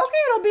and it's like, okay,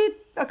 it'll be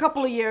a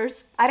couple of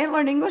years. I didn't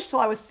learn English till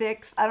I was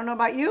 6. I don't know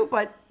about you,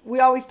 but we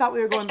always thought we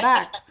were going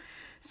back.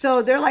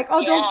 So they're like,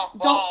 oh,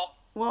 don't.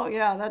 Well,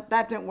 yeah,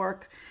 that didn't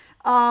work.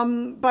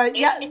 But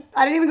yeah,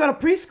 I didn't even go to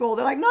preschool.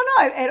 They're like, no,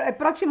 el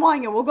próximo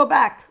año, we'll go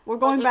back. We're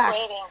going back.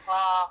 That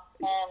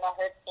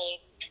hurts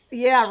me.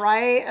 Yeah,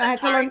 right. And I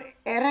had to learn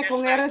R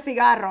con R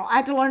cigarro. I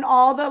had to learn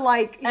all the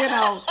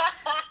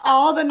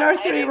all the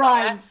nursery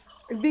rhymes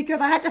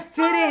because I had to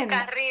fit in.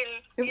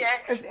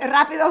 Yes.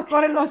 Rápidos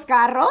corren los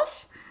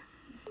carros.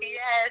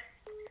 Yes.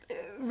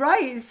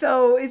 Right.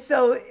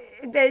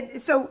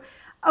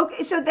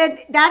 Okay, so then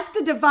that's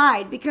the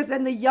divide because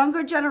then the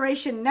younger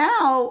generation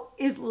now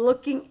is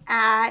looking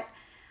at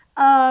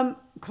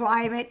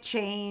climate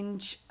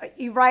change,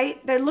 right?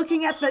 They're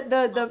looking at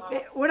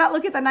we're not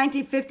looking at the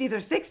 1950s or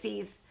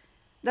 60s.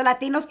 The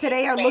Latinos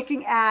today are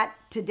looking at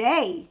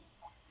today.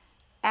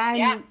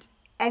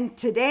 And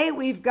today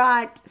we've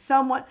got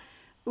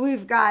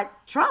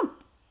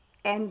Trump,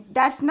 and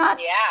that's not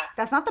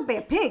the Bay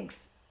of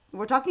Pigs.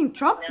 We're talking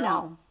Trump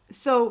now.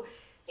 So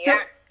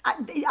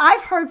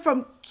I've heard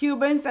from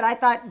Cubans that I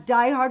thought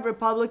diehard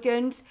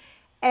Republicans,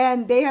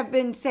 and they have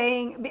been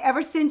saying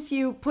ever since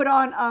you put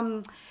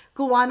on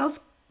Cubanos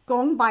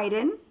con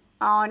Biden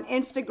on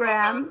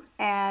Instagram,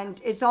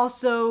 and it's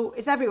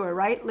everywhere,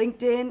 right?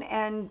 LinkedIn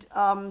and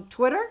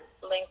Twitter.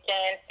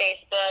 LinkedIn,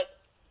 Facebook,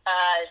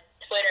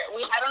 Twitter.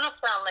 I don't know if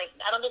we're on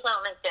I don't think we're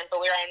on LinkedIn, but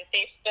we're on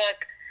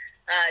Facebook,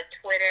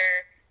 Twitter,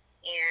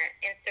 and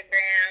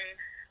Instagram.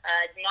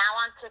 Now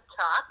on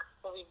TikTok.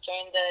 So we've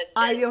joined the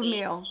Ay, Dios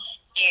mío.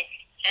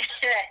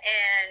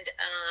 And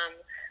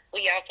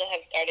we also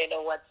have started a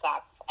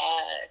WhatsApp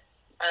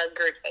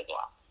group as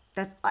well.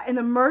 And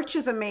the merch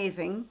is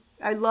amazing.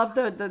 I love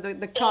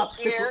the cups.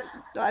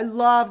 I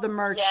love the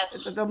merch,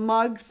 the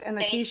mugs and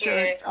the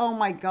T-shirts. Oh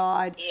my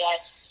God. Yes.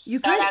 You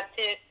Shout guys, out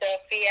to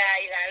Sofia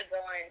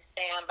Hidalgo and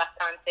Sam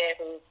Bastante,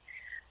 who's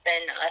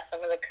been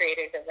some of the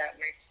creators of that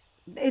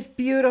merch. it's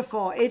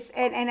beautiful. It's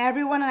and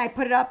everyone, and I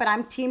put it up, and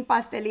I'm Team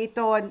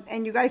Pastelito,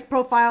 and you guys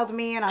profiled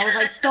me, and I was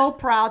like so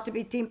proud to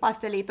be Team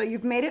Pastelito.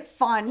 You've made it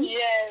fun.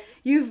 Yes.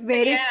 You've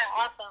made it. Yeah,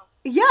 awesome.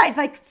 Yeah, it's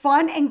like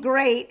fun and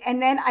great.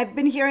 And then I've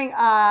been hearing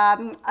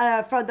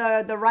for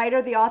the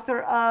writer, the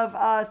author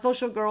of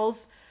Social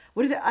Girls.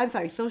 What is it? I'm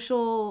sorry,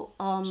 Social.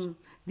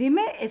 Dime,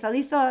 es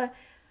Alisa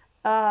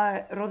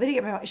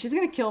Rodriguez. She's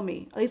gonna kill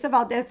me. Alisa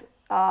Valdez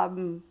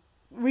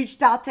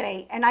reached out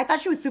today, and I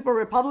thought she was super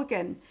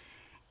Republican.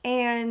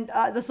 And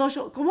the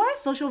social, ¿cómo es?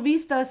 Social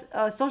Vistas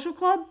Social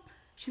Club.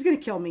 She's gonna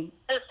kill me.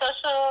 The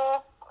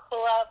social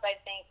club, I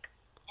think.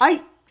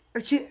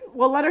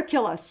 Well, let her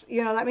kill us.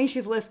 You know, that means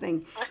she's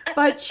listening.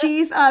 But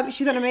she's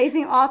an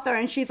amazing author,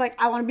 and she's like,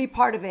 I want to be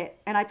part of it.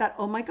 And I thought,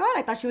 oh my God,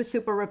 I thought she was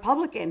super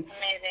Republican.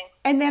 Amazing.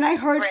 And then I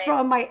heard Right.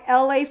 from my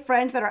LA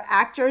friends that are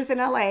actors in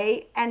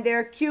LA, and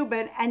they're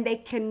Cuban, and they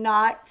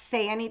cannot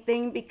say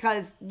anything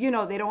because, you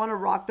know, they don't want to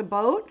rock the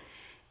boat.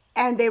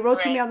 And they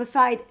wrote to me Right. on the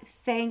side,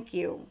 thank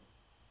you.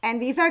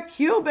 And these are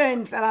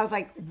Cubans. And I was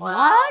like,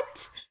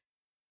 what?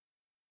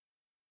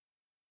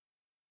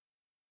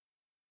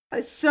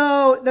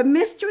 So the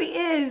mystery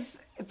is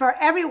for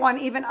everyone,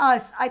 even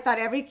us. I thought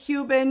every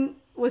Cuban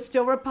was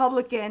still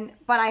Republican,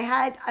 but I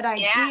had an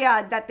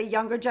idea that the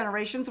younger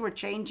generations were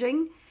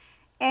changing,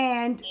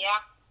 and Yeah.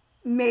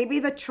 maybe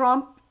the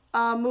Trump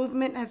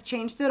movement has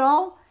changed it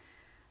all.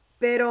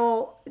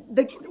 Pero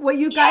what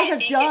you guys I have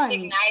think done,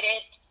 it's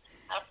ignited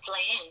a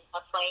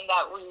flame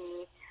that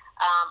we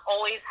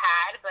always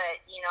had,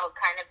 but, you know,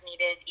 kind of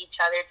needed each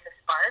other to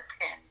spark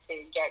and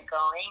to get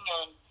going.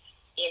 And,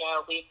 you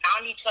know, we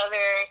found each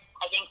other.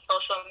 I think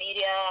social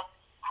media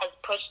has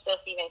pushed us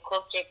even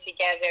closer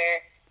together,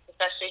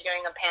 especially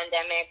during a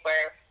pandemic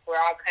where we're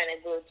all kind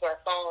of glued to our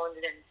phones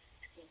and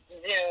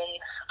Zoom.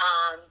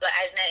 But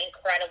I've met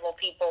incredible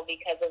people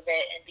because of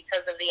it and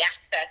because of the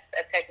access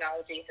that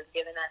technology has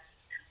given us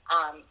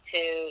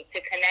to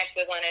connect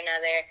with one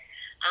another.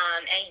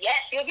 And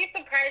yes, you'll be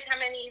surprised how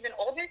many even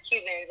older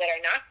Cubans that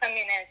are not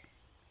communists,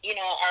 you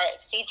know,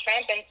 see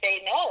Trump and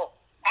say, no,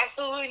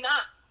 absolutely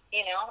not.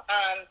 You know,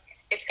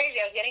 it's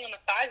crazy. I was getting a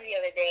massage the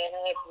other day, and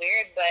it looked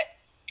weird, but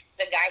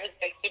the guy was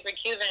like super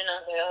Cuban, and I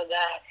was like, oh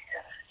God,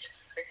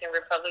 freaking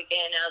Republican.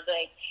 And I was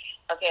like,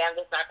 okay, I'm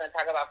just not going to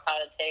talk about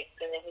politics.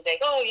 And then he's like,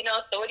 oh, you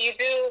know, so what do you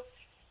do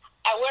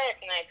at work?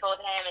 And I told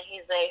him, and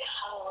he's like,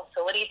 oh,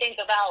 so what do you think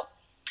about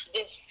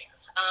this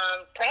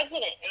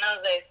president? And I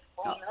was like,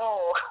 oh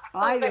no,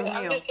 Ay, Dios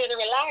I'm mío. just here to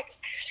relax.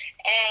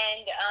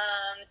 And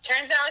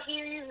turns out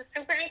he's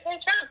super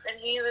anti-Trump, and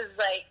he was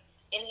like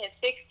in his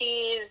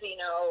 60s, you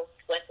know,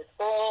 went to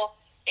school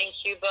in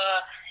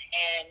Cuba,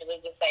 and was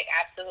just like,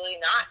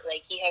 absolutely not.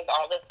 Like, he has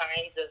all the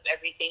signs of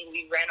everything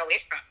we ran away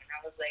from. And I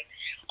was like,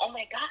 oh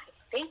my God,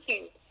 thank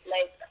you.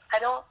 Like,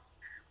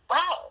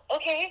 wow,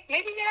 okay,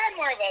 maybe there are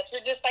more of us.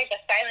 We're just like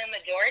a silent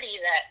majority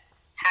that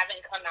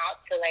haven't come out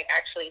to like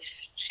actually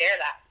share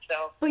that.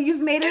 So, but you've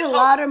made it a there's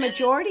lot hope. of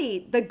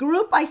majority. The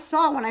group I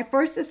saw when I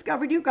first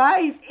discovered you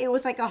guys, it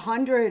was like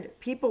 100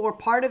 people were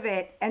part of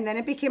it, and then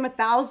it became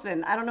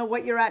 1,000. I don't know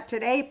what you're at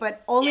today,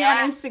 but only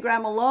Yeah. on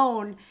Instagram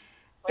alone,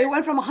 it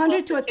went from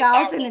 100 to Close to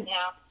 1,000 in 2,000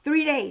 now.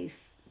 3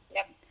 days.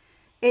 Yep.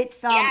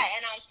 It's Yeah,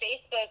 and on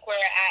Facebook, we're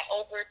at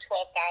over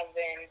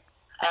 12,000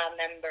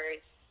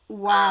 members.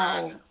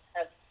 wow.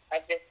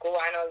 Of just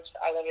Cubanos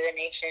all over the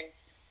nation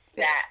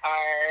that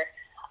are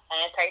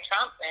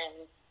anti-Trump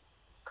and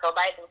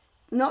pro-Biden.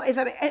 No, it's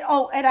and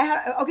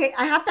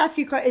I have to ask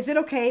you, is it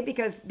okay,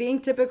 because being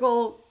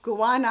typical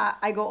Cubana,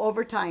 I go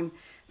overtime,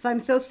 so I'm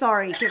so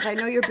sorry because I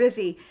know you're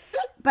busy,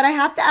 but I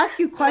have to ask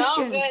you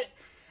questions, good.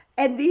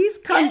 and these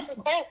come Yes,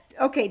 of course.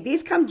 okay,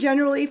 these come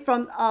generally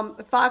from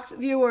Fox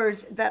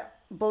viewers that,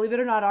 believe it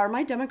or not, are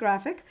my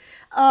demographic,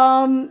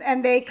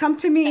 and they come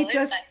to me, Okay,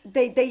 just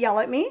that's they yell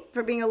at me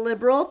for being a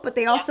liberal, but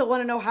they also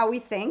want to know how we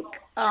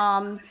think.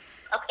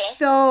 Okay.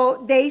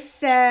 So they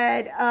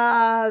said,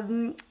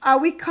 are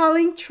we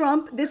calling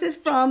Trump? This is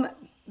from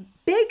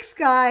Big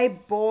Sky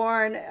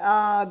born,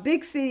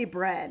 big city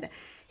bred.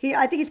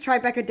 I think he's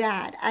Tribeca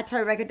Dad, at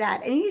Tribeca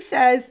Dad. And he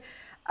says,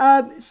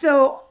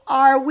 so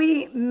are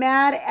we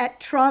mad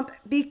at Trump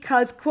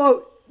because,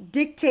 quote,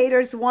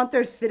 dictators want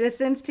their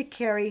citizens to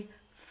carry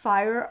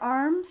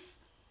firearms?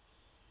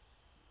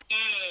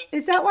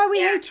 Is that why we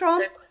Yeah, hate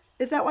Trump?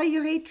 good. Is that why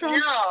you hate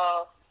Trump?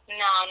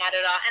 No, not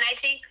at all. And I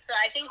think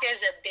there's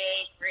a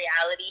big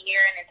reality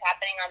here, and it's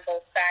happening on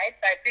both sides.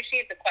 So I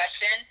appreciate the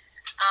question.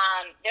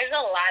 There's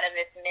a lot of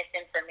this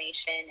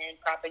misinformation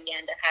and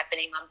propaganda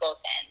happening on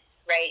both ends,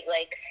 right?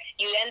 Like,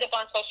 you end up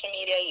on social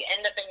media, you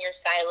end up in your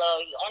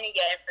silo, you only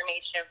get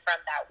information from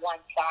that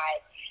one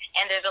side,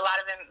 and there's a lot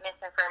of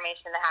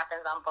misinformation that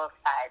happens on both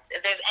sides.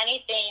 If there's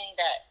anything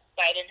that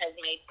Biden has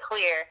made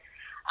clear,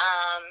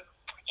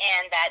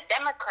 and that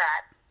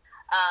Democrats,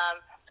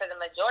 for the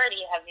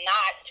majority, have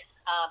not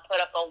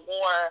put up a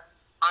war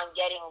on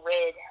getting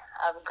rid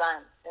of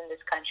guns in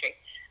this country.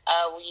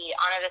 We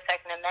honor the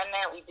Second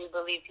Amendment. We do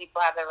believe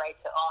people have the right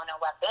to own a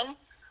weapon.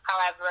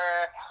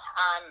 However,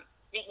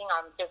 speaking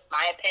on just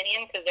my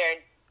opinion, because there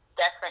are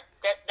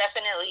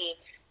definitely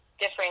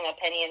differing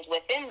opinions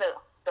within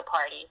the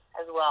party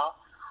as well.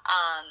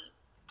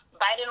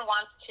 Biden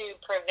wants to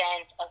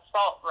prevent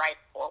assault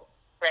rifles,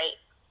 right?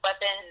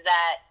 Weapons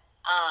that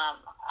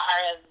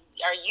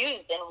are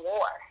used in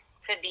war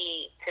to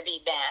be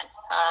banned.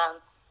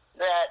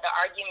 The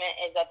argument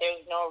is that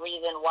there's no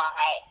reason why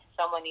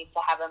someone needs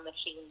to have a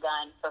machine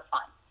gun for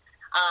fun.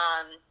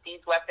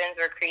 These weapons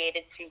were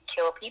created to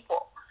kill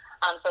people.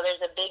 So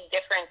there's a big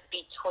difference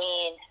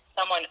between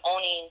someone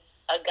owning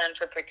a gun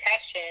for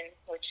protection,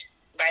 which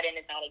Biden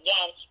is not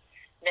against,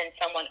 than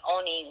someone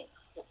owning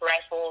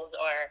rifles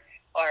or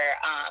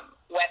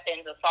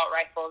weapons, assault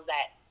rifles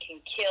that can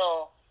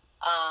kill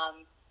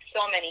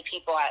so many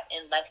people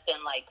in less than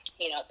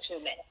 2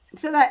 minutes.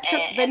 So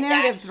the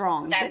narrative's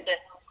wrong.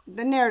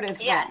 The narrative's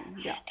wrong.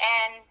 Yeah.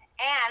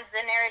 And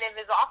the narrative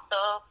is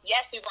also,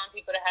 yes, we want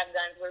people to have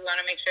guns. We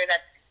want to make sure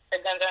that the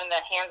guns are in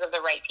the hands of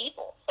the right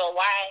people. So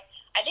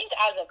I think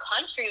as a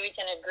country we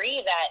can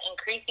agree that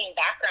increasing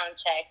background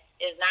checks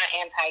is not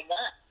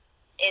anti-gun.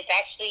 It's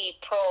actually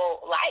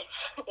pro-life,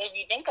 if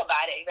you think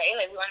about it, right?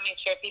 Like, we want to make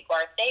sure people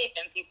are safe,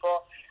 and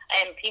people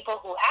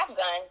who have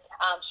guns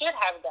should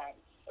have guns,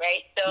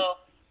 right? So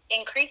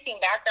increasing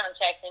background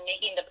checks and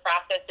making the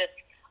process just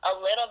a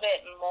little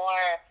bit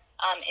more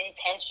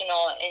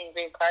intentional in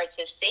regard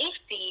to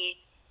safety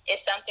is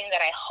something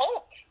that I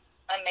hope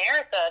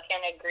America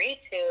can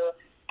agree to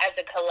as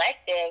a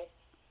collective,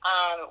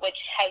 which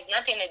has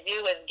nothing to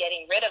do with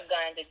getting rid of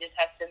guns. It just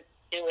has to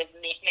do with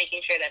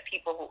making sure that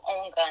people who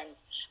own guns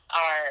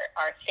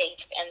are safe,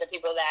 and the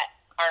people that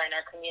are in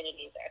our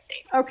communities are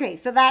safe. Okay,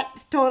 so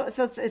that's total.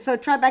 So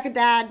Tribeca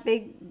Dad,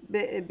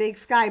 big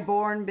sky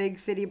born, big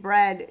city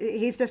bred.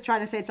 He's just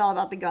trying to say it's all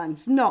about the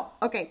guns. No,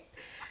 okay.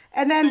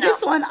 And then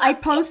this one, I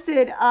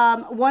posted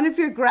one of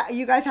your,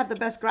 you guys have the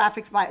best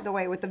graphics, by the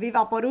way, with the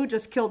Viva Peru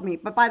just killed me.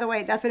 But by the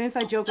way, that's an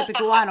inside joke with the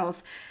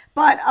Cubanos.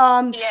 But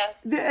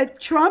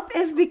Trump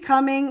is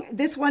becoming,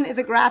 this one is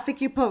a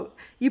graphic you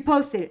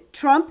posted.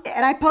 Trump,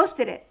 and I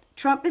posted it.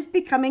 Trump is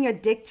becoming a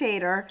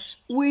dictator.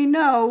 We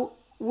know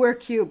we're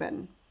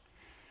Cuban.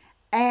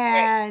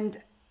 And,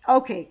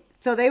 okay,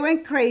 so they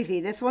went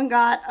crazy. This one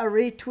got a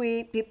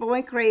retweet. People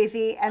went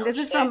crazy. And this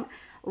is from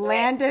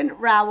Landon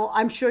Rowell.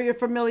 I'm sure you're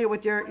familiar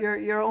with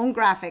your own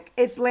graphic.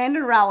 It's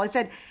Landon Rowell. It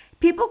said,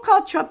 people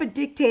call Trump a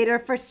dictator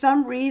for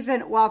some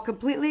reason while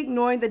completely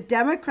ignoring the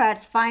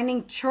Democrats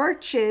finding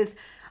churches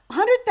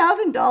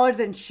 $100,000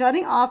 and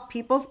shutting off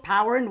people's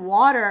power and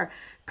water.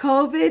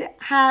 COVID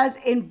has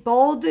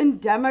emboldened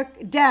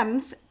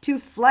Dems to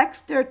flex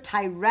their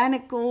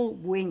tyrannical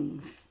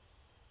wings.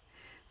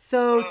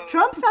 So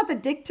Trump's not the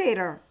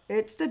dictator.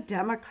 It's the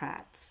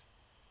Democrats.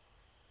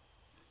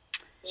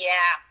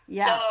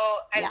 Yeah.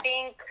 So I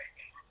think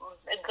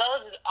it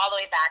goes all the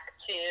way back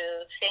to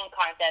same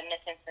concept,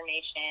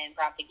 misinformation,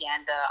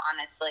 propaganda,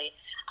 honestly.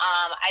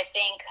 I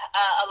think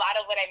a lot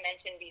of what I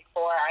mentioned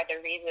before are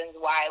the reasons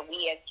why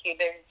we as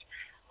Cubans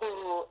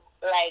who,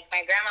 like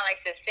my grandma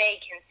likes to say,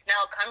 can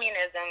smell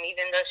communism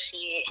even though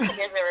she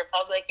is a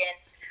Republican,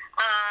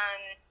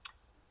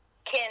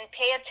 can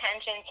pay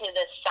attention to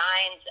the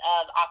signs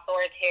of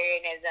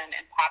authoritarianism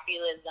and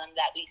populism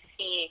that we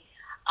see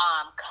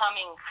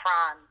coming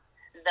from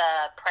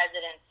the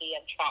presidency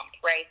of Trump,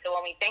 right? So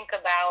when we think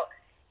about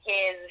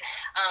his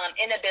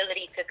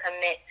inability to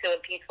commit to a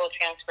peaceful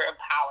transfer of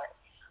power,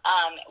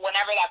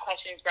 whenever that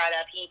question is brought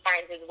up, he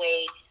finds his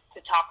way to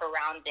talk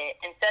around it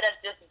instead of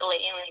just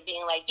blatantly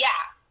being like,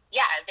 yeah,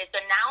 if it's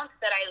announced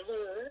that I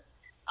lose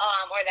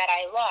or that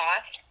I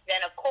lost, then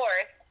of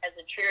course, as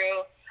a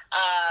true,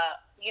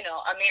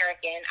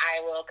 American, I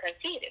will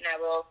concede and I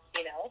will,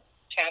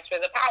 transfer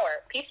the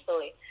power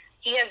peacefully.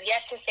 He has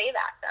yet to say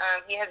that.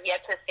 He has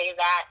yet to say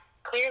that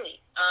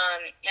clearly.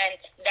 And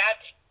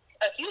that's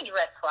a huge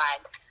red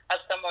flag of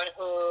someone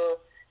who,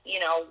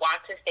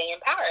 wants to stay in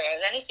power.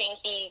 If anything,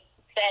 he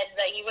said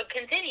that he would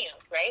continue,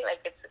 right?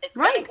 Like it's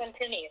right. going to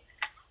continue.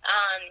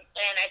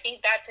 And I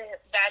think that's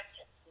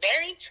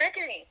very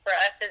triggering for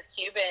us as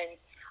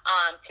Cubans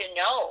to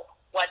know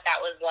what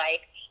that was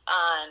like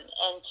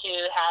and to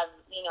have,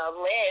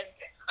 lived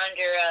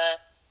under a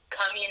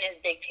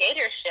communist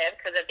dictatorship,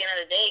 because at the end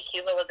of the day,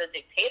 Cuba was a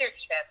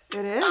dictatorship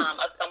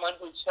of someone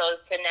who chose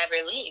to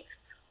never leave,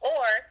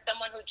 or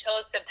someone who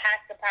chose to pass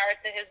the power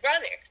to his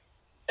brother.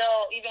 So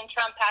even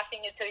Trump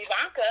passing it to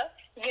Ivanka,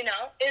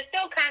 is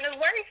still kind of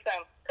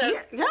worrisome.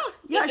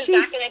 Yeah. It's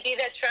not going to be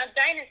the Trump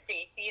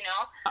dynasty,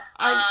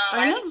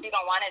 I know. We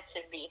don't want it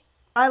to be.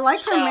 I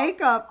like her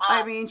makeup.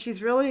 I mean,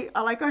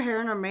 I like her hair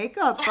and her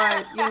makeup,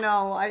 but,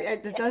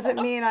 it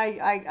doesn't mean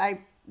I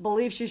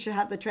believe she should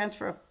have the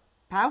transfer of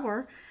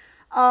power.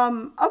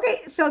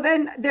 Okay, so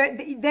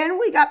then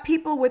we got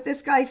people with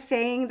this guy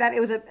saying that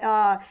it was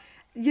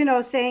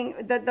saying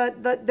that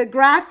the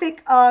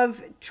graphic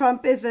of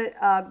Trump is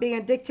being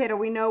a dictator.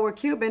 We know we're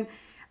Cuban.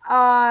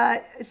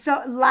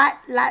 So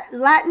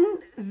Latin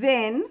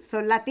Vin, so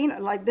Latino,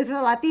 like this is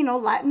a Latino,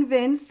 Latin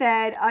Vin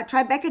said,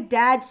 Tribeca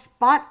Dad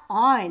spot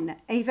on.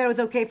 And he said it was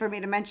okay for me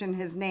to mention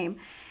his name.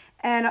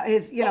 and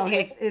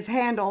his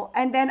handle.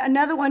 And then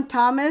another one,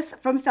 Thomas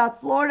from South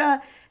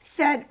Florida,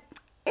 said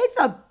it's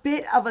a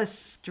bit of a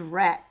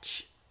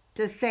stretch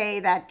to say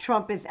that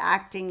Trump is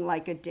acting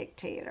like a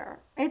dictator.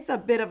 It's a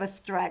bit of a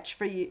stretch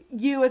for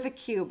you as a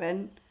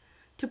Cuban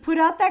to put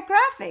out that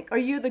graphic, or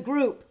you, the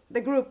group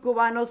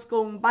Cubanos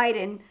con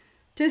Biden,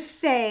 to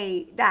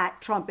say that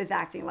Trump is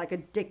acting like a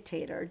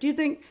dictator. Do you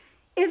think,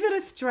 is it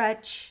a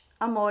stretch,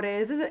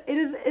 Amores? Is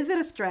it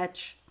a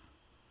stretch?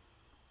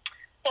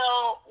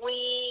 So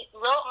we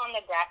wrote on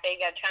the graphic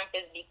that Trump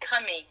is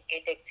becoming a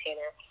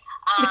dictator.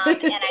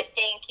 And I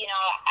think,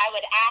 I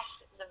would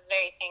ask the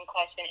very same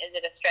question, is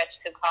it a stretch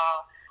to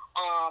call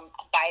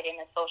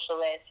Biden a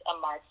socialist, a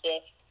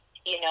Marxist,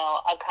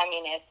 a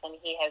communist, when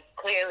he has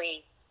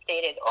clearly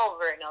stated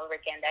over and over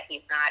again that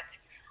he's not.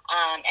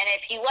 And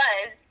if he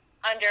was,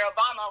 under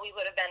Obama, we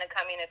would have been a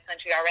communist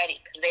country already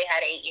because they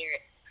had 8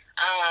 years.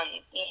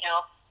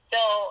 So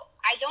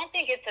I don't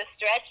think it's a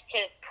stretch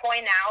to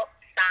point out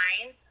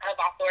signs of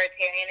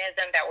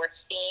authoritarianism that we're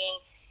seeing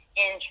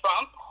in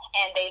Trump,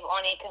 and they've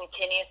only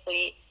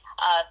continuously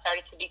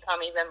started to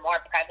become even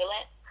more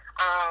prevalent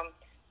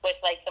with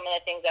some of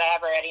the things that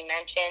I've already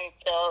mentioned.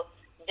 So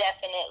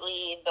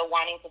definitely the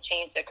wanting to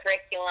change the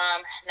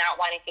curriculum, not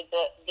wanting to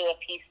do a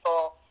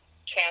peaceful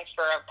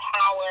transfer of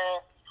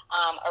power,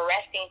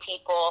 arresting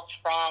people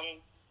from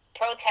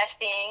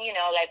protesting,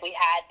 like we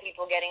had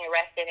people getting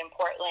arrested in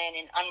Portland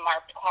in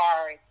unmarked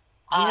cars,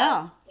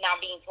 not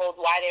being told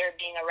why they were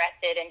being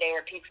arrested and they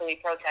were peacefully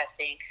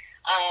protesting.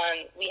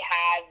 We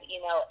have,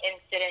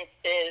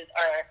 incidences,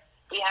 or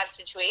we have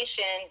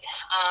situations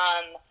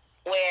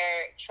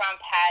where Trump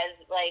has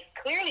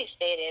clearly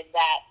stated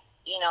that,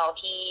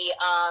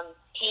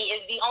 he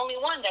is the only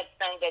one that's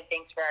done good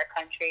things for our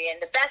country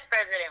and the best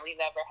president we've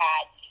ever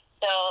had.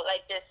 So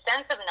this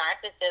sense of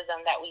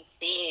narcissism that we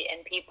see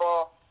in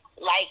people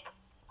like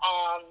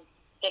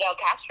Fidel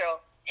Castro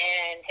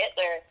and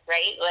Hitler,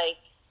 right?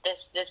 This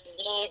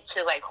need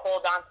to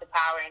hold on to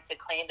power and to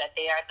claim that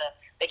they are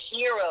the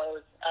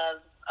heroes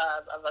of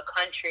a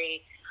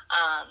country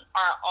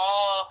are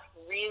all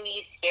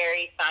really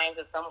scary signs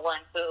of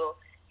someone who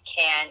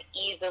can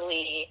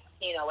easily,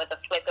 with a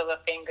flick of a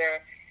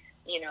finger,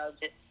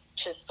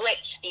 just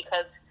switch.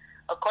 Because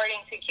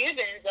according to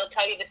Cubans, they'll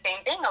tell you the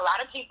same thing. A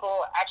lot of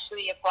people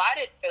actually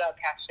applauded Fidel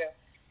Castro,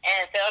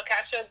 and Fidel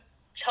Castro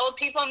told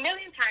people a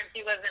million times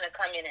he wasn't a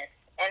communist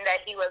and that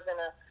he wasn't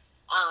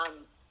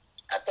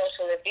a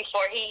socialist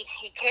before he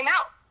came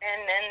out,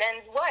 and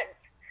then was.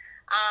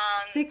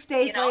 6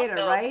 days later,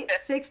 right?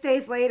 6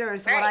 days later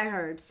is what I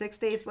heard. 6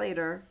 days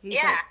later.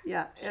 Yeah.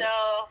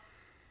 So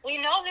we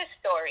know this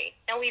story,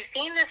 and we've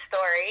seen this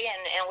story,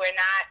 and we're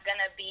not going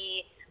to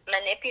be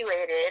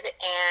manipulated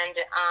and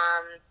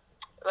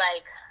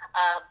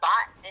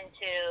bought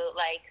into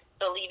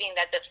believing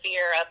that the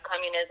fear of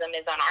communism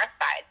is on our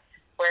side,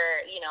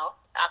 where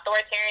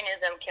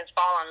authoritarianism can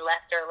fall on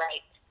left or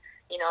right,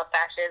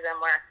 fascism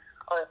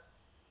or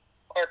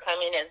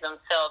communism.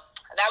 So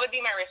that would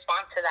be my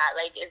response to that.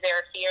 Is there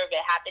a fear of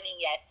it happening?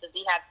 Yes. Does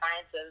he have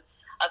signs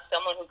of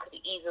someone who could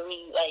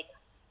easily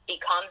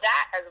become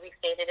that, as we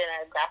stated in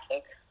our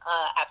graphic?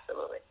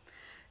 Absolutely.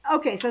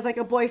 Okay, so it's like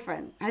a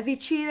boyfriend. Has he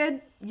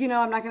cheated?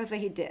 I'm not going to say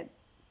he did.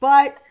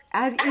 But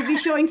is he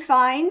showing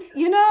signs?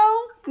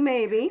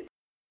 Maybe.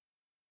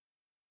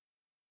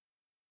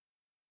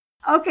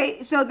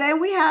 Okay, so then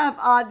we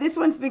have, this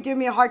one's been giving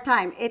me a hard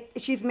time.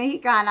 She's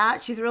Mexicana.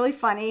 She's really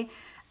funny.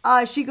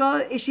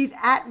 She's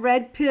at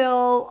Red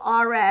Pill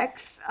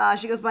RX.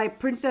 She goes by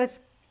Princess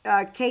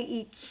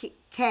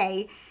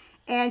KEK.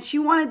 And she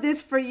wanted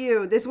this for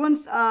you. This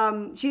one's,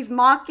 she's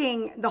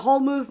mocking the whole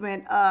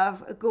movement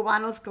of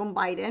Cubanos con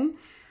Biden.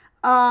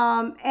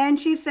 And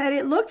she said,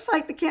 it looks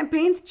like the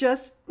campaign's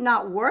just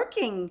not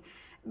working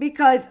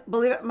because,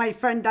 believe it, my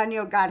friend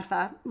Daniel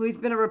Garza, who's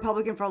been a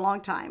Republican for a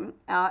long time,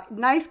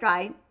 nice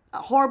guy, a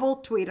horrible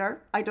tweeter.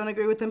 I don't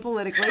agree with him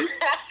politically.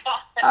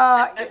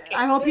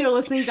 I hope you're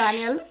listening,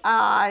 Daniel.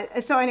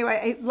 So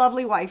anyway, a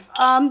lovely wife.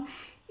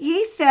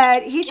 He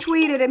said, he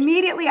tweeted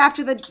immediately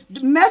after the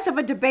mess of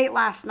a debate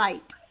last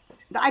night.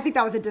 I think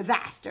that was a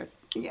disaster.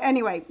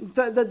 Anyway,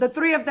 the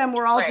three of them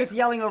were all just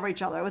yelling over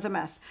each other. It was a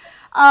mess.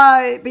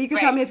 But you can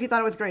tell me if you thought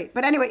it was great.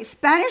 But anyway,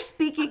 Spanish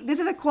speaking, this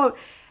is a quote.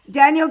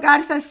 Daniel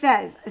Garza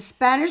says,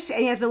 Spanish, and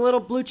he has a little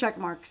blue check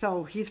mark,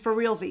 so he's for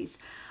realsies.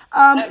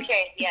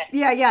 Okay, yes.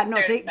 Yeah, no,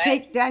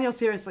 take Daniel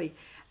seriously.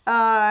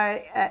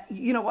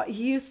 You know what?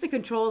 He used to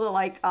control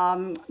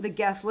the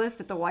guest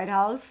list at the White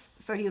House,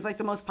 so he was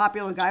the most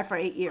popular guy for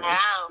 8 years.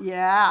 Wow.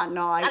 Yeah,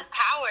 no, that's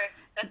power.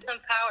 That's some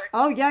power.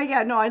 Oh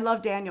yeah. No, I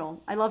love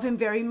Daniel. I love him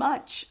very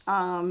much.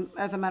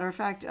 As a matter of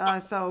fact,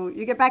 so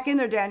you get back in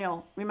there,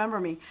 Daniel. Remember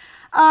me.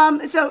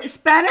 So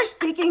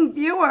Spanish-speaking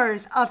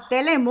viewers of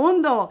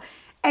Telemundo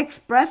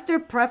expressed their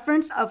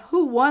preference of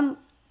who won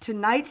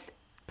tonight's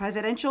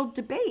presidential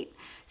debate.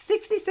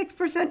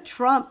 66%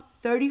 Trump,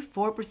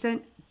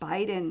 34%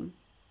 Biden.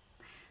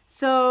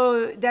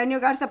 So Daniel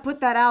Garza put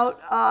that out,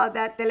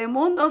 that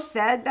Telemundo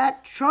said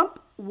that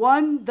Trump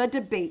won the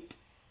debate.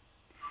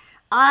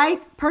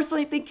 I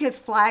personally think his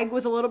flag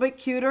was a little bit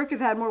cuter because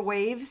it had more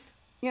waves.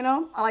 You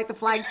know, I like the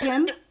flag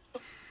pin.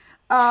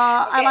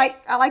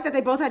 I like that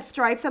they both had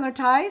stripes on their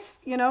ties.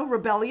 You know,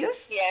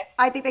 rebellious. Yeah.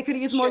 I think they could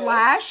have used more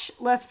lash,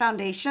 less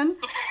foundation.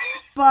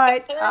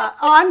 But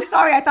I'm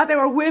sorry, I thought they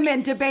were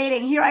women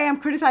debating. Here I am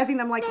criticizing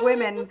them like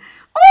women.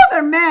 Oh,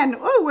 they're men.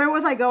 Oh, where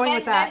was I going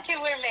with that? Men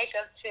too wear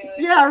makeup too.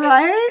 Yeah,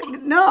 right?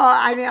 No,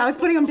 I mean, I was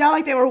putting them down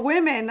like they were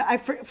women.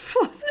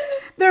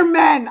 They're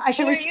men. I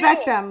should Who are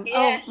respect you? them.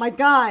 Yeah. Oh, my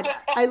God.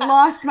 I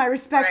lost my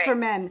respect for Right.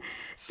 men.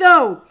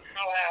 So,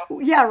 Oh, wow.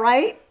 yeah,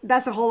 right?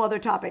 That's a whole other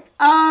topic.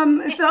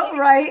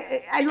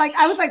 Right.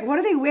 I was like, what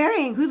are they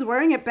wearing? Who's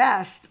wearing it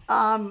best?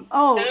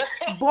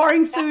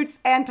 Boring suits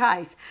and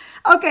ties.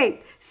 Okay,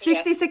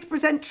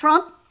 66%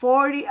 Trump,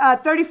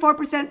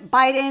 34%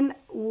 Biden.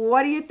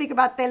 What do you think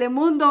about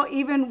Telemundo?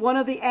 Even one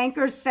of the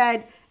anchors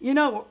said, you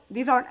know,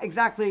 these aren't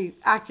exactly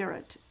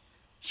accurate.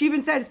 She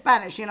even said in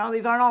Spanish, you know,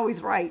 these aren't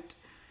always right.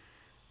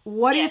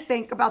 What do you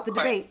think about the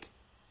debate?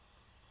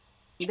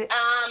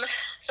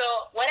 So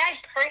what I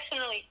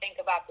personally think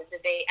about the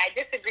debate, I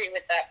disagree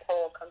with that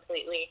poll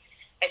completely.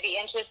 I'd be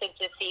interested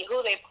to see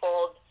who they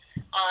polled,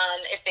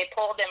 if they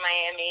polled in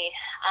Miami.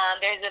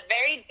 There's a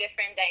very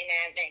different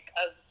dynamic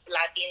of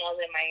Latinos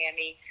in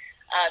Miami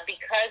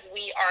because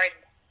we are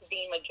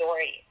the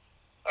majority,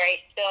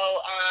 right? So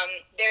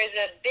there's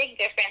a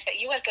big difference that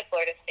you went to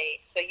Florida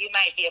State, so you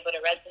might be able to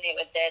resonate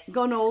with this.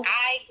 Go Noles.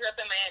 I grew up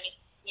in Miami.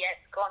 Yes,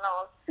 go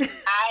Noles.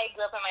 I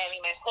grew up in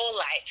Miami my whole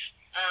life.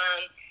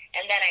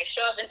 And then I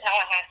show up in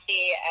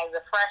Tallahassee as a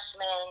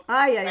freshman.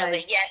 I was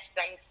like, yes,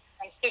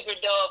 I'm super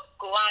dope.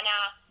 Guana.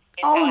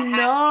 Oh,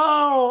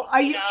 no.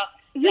 Are you? know,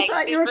 You like,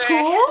 thought you were super-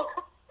 cool?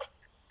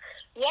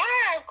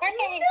 Yeah, of course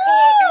I was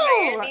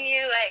cool.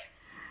 Miami, like,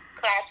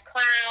 class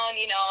clown,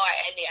 you know,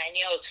 I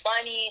knew it was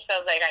funny, so I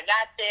was like, I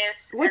got this.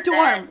 What And dorm?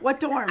 then What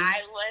dorm?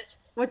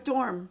 What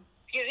dorm?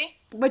 Excuse me?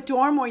 What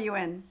dorm were you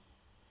in?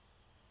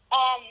 No,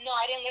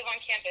 I didn't live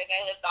on campus.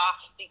 I lived off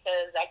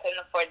because I couldn't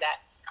afford that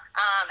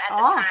at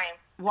Off? the time.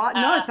 What?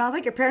 No, it sounds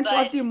like your parents but-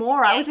 loved you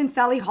more. I was in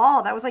Sally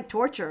Hall. That was like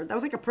torture. That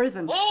was like a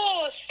prison.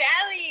 Oh,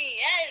 Sally,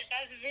 yes,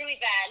 that's really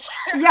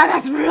bad. Yeah,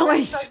 that's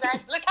really. So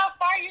bad. Look how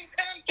far you've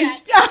come,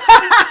 Kat.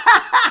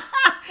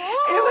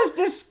 It was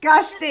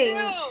disgusting.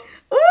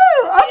 True.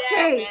 Ooh,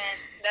 okay.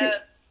 Yeah, man.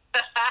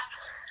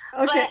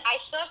 Okay. But I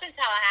showed up in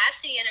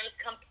Tallahassee and it was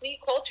complete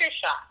culture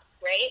shock,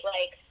 right?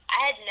 Like,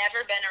 I had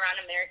never been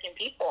around American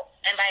people.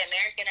 And by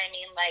American, I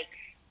mean, like,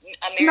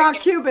 American Not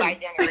Cuban. by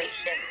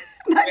generation,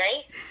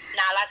 right?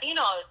 Not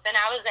Latinos. And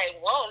I was like,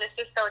 whoa, this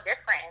is so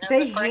different. And it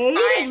They was the first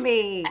hated time-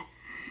 me.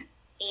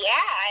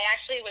 Yeah, I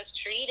actually was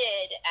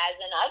treated as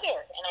an other,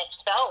 and I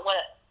felt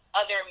what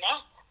other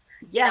meant.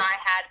 You Yes. know, I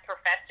had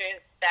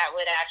professors that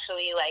would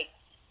actually, like,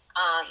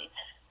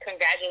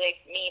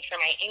 congratulate me for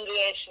my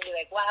English and be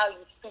like, wow,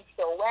 you speak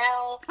so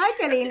well. Ay,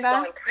 qué I'm just linda.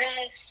 so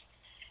impressed.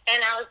 And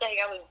I was like,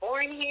 I was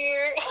born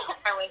here.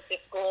 I went to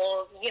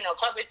school, you know,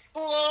 public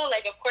school.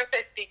 Like, of course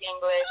I speak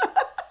English.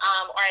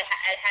 Or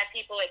I had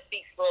people, like,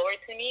 speak slower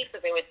to me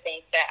because they would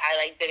think that I,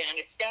 like, didn't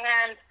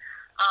understand.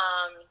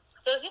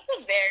 So it's just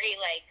a very,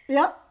 like,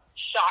 Yep.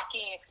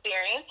 shocking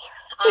experience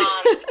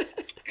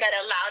that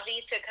allowed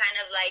me to kind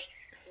of, like,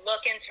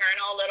 look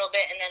internal a little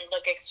bit and then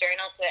look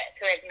external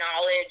to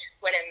acknowledge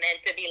what it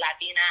meant to be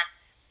Latina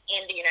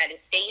in the United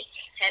States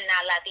and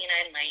not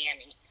Latina in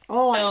Miami.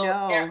 Oh, So I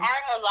know. there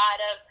are a lot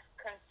of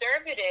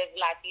conservative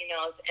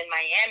Latinos in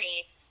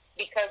Miami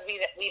because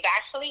we've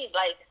actually,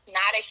 like,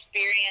 not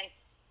experienced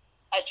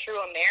a true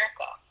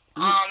America.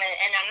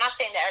 And I'm not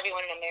saying that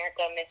everyone in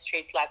America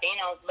mistreats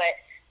Latinos, but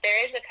there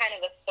is a kind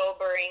of a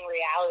sobering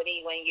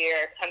reality when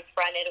you're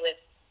confronted with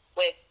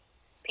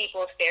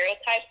people's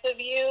stereotypes of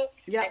you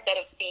instead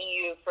of seeing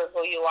you for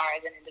who you are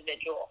as an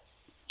individual.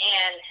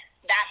 And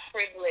that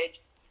privilege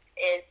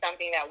is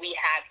something that we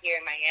have here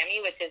in Miami,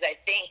 which is, I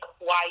think,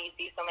 why you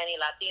see so many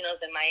Latinos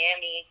in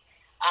Miami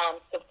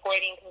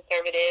supporting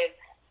conservative,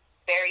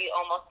 very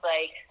almost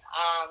like,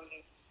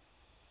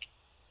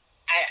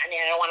 I mean,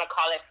 I don't want to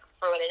call it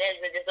for what it is,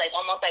 but just like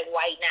almost like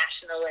white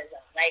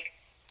nationalism. Like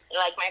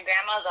my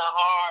grandma's a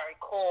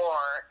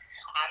hardcore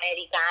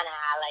Americana,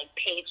 like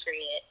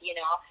patriot, you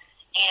know,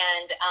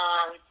 and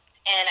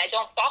I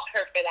don't fault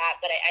her for that,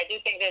 but I do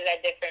think there's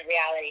a different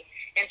reality.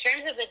 In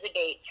terms of the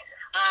debate,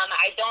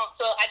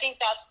 so I think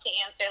that's to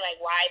answer like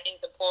why I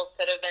think the polls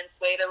could have been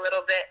swayed a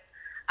little bit.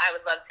 I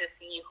would love to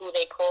see who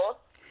they polled.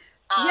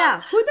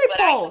 Who'd they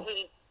poll?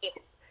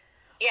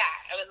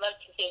 I would love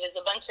to see if there's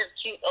a bunch of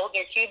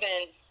older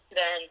Cubans,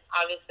 then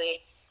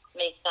obviously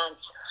makes sense.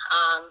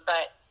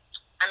 But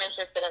I'm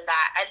interested in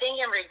that. I think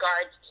in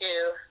regards to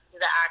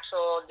the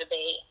actual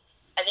debate,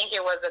 I think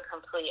it was a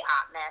complete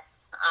hot mess.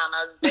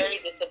 I was very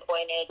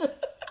disappointed.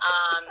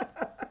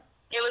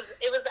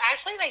 It was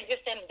actually like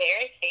just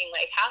embarrassing.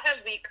 Like, how have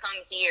we come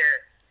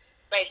here?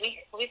 Like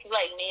we've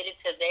like made it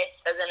to this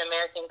as an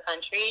American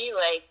country.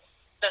 Like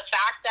the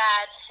fact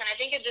that, and I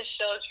think it just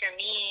shows for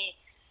me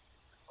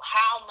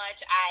how much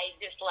I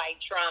dislike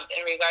Trump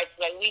in regards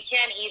to like we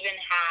can't even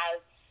have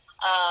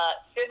a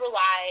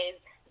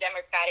civilized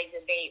democratic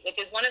debate,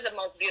 which is one of the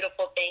most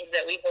beautiful things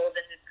that we hold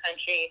in this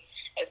country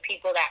as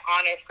people that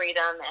honor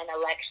freedom and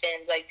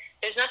elections. Like,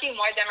 there's nothing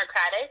more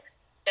democratic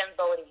than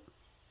voting.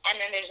 And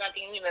then there's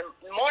nothing even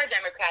more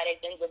democratic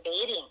than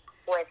debating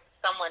with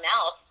someone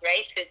else,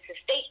 right? To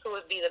state who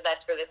would be the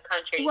best for this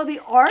country. Well,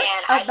 the art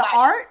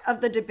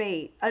of the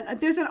debate.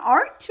 There's an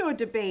art to a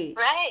debate.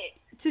 Right.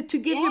 To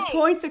give your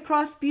points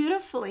across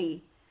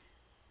beautifully.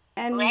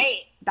 And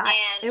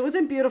it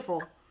wasn't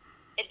beautiful.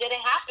 It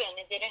didn't happen.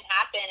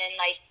 And,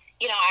 like,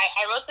 you know,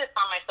 I wrote this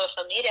on my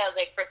social media. I was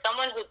like, for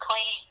someone who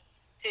claims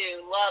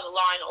to love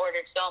law and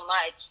order so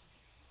much,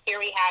 here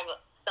we have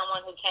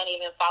someone who can't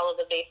even follow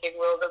the basic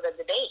rules of the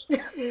debate.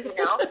 You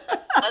know?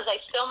 I was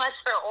like, so much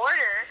for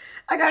order.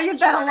 I gotta give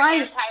that a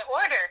like.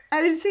 Anti-order.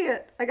 I didn't see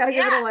it. I gotta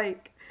give it a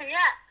like. Yeah.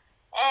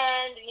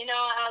 And, you know,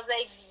 I was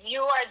like,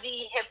 you are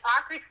the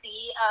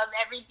hypocrisy of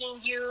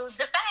everything you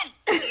defend,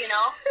 you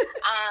know?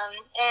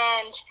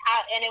 And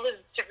it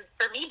was,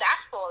 for me,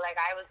 bashful. Like,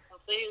 I was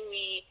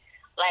completely,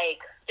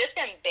 like, just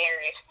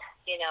embarrassed,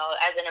 you know,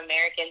 as an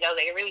American. I was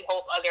like, I really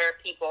hope other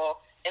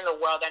people in the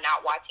world are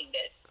not watching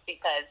this.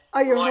 Because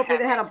you're hoping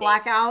they had a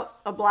blackout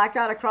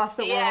across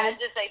the world? Yeah,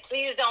 just like,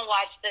 please don't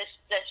watch this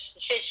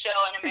shit show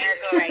in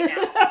America right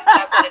now.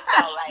 That's what it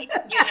felt like.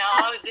 You know,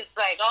 I was just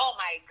like, oh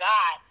my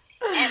God.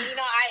 And, you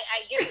know,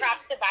 I give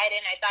props to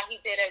Biden. I thought he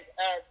did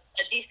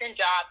a decent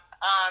job.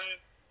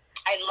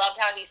 I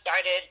loved how he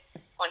started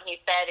when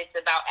he said it's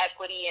about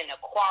equity and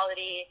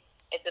equality.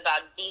 It's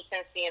about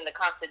decency in the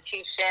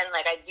Constitution.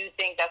 Like, I do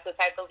think that's the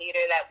type of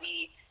leader that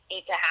we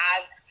need to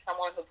have,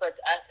 someone who puts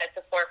us at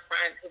the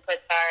forefront, who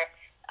puts our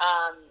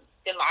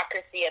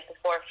democracy at the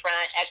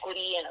forefront,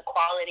 equity and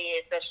equality,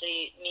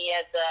 especially me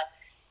as a,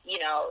 you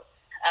know,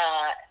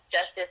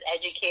 justice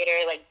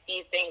educator. Like,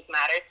 these things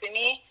matter to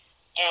me.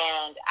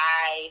 And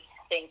I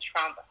think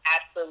Trump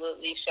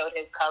absolutely showed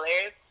his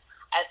colors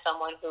as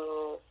someone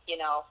who, you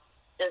know,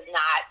 does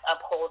not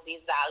uphold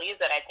these values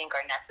that I think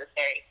are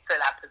necessary for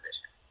that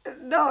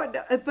position. No,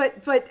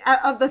 but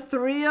of the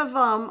three of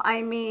them,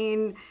 I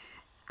mean,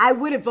 I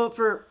wouldn't vote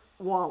for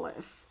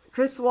Wallace.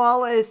 Chris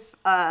Wallace,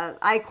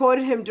 I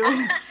quoted him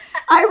during,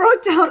 I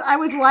wrote down, I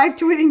was live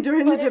tweeting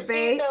during the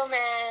debate.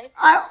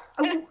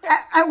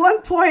 At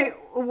one point,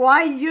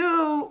 why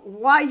you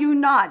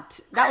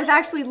not? That was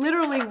actually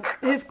literally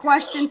his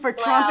question for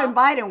Trump and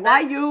Biden.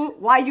 Why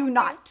you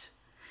not?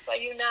 Why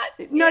you not?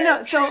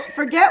 No. So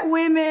forget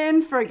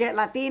women, forget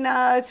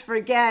Latinas,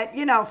 forget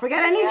any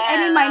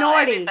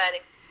minority.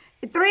 Everybody.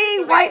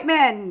 Three white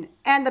men.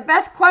 And the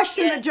best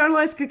question a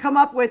journalist could come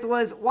up with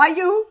was, why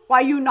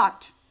you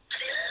not?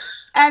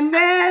 And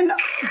then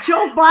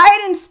Joe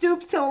Biden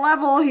stoops to the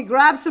level, he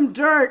grabbed some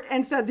dirt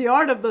and said, the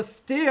art of the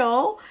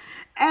steal.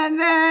 And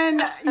then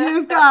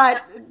you've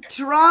got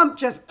Trump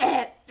just,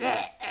 like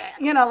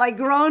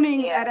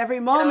groaning at every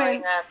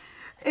moment.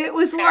 It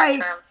was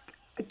like,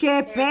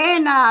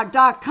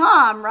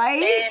 quepena.com,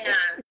 right?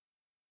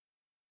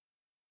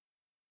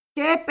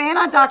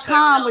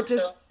 Quepena.com, which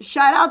is,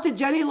 shout out to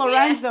Jenny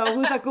Lorenzo,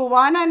 who's a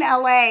Cubana in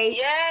LA.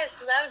 Yes,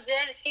 love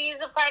Jenny. She's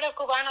a part of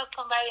Cubanos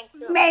Combating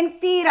too.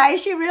 Mentira,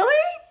 is she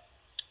really?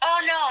 Oh,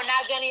 no,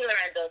 not Jenny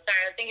Lorenzo.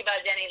 Sorry, I'm thinking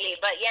about Jenny Lee.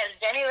 But yes,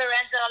 Jenny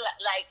Lorenzo,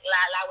 like la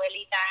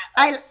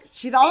abuelita.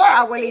 She's all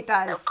our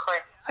abuelitas. Of course.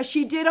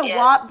 She did a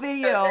WAP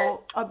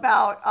video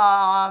about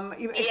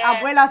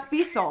Abuelas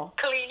Piso.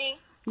 Cleaning.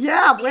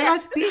 Yeah,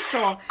 Abuelas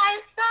Piso. I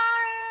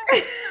saw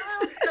it.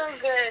 So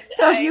good.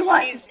 So if you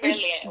want, she's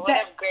brilliant. What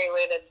a great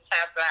way to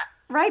tap that.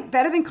 Right,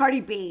 better than Cardi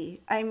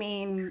B. I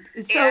mean,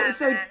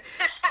 so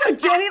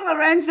Jenny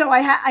Lorenzo,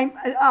 I'm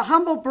a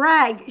humble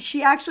brag.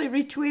 She actually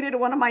retweeted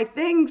one of my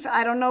things.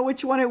 I don't know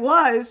which one it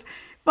was,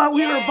 but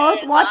we were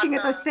both watching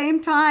at the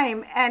same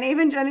time, and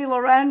even Jenny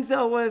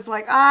Lorenzo was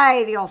like,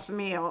 "Ay, Dios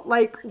mío!"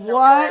 Like,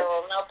 what?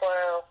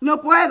 No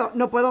puedo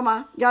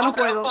más. Ya no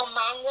puedo. Con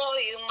mango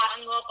y un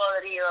mango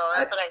podrido.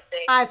 That's what I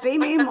say. Así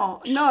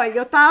mismo. No,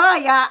 yo estaba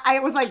ya. I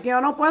was like, yo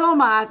no puedo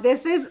más.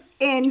 This is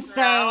insane.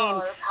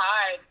 No, it's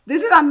hard.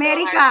 This is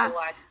America.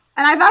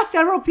 And I've asked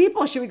several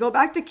people, should we go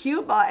back to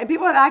Cuba? And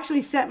people have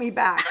actually sent me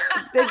back.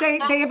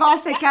 They've all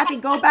said, Kathy,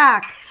 go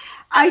back.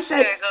 I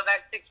said, go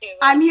back to Cuba.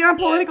 I'm here on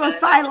political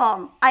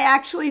asylum.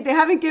 They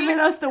haven't given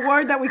us the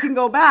word that we can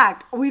go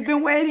back. We've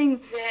been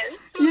waiting. Yes.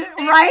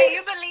 Right? Do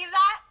you believe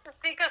that? To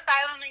seek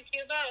asylum in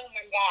Cuba? Oh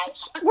my gosh.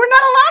 We're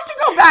not allowed to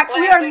go back.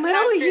 We are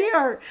literally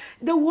here.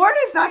 The word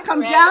has not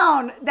come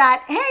down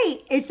that,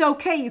 hey, it's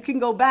okay, you can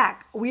go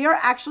back. We are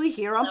actually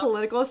here on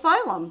political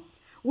asylum.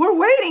 We're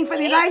waiting for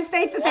the United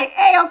States to say,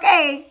 hey,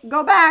 okay,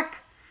 go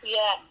back.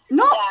 Yeah.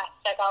 No.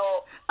 Se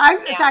acabó.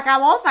 Se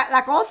acabó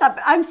la cosa.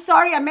 But I'm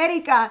sorry,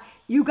 America,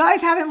 you guys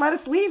haven't let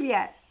us leave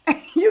yet.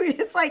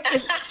 It's like,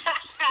 it's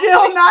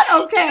still not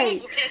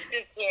okay.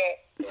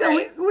 So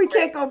we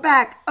can't go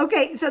back.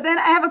 Okay, so then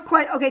I have a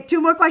question. Okay,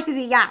 two more questions.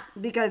 Yeah,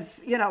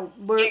 because You're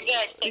good.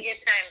 Take your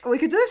time. we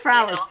could do this for You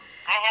hours. know,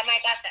 I have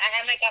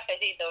my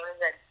cafecito. We're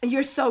good.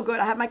 You're so good.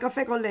 I have my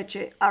café con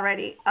leche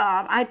already.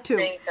 I had two,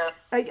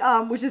 There you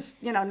go. which is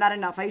not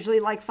enough. I usually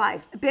like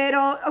 5.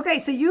 Pero okay,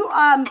 so you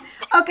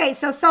okay,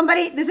 so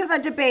somebody. This is a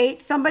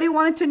debate. Somebody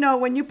wanted to know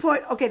when you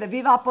put the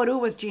Viva Peru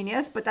was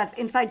genius, but that's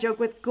inside joke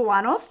with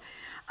Cubanos,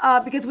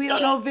 because we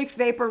don't know Vicks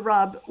Vapor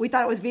Rub. We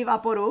thought it was Viva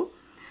Peru.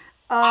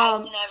 I've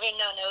never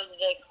known it was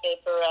Vicks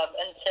Vapor Rub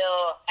until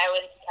I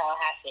went to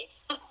Tallahassee.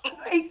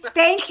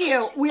 Thank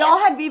you. We all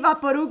had Viva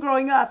Peru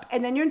growing up,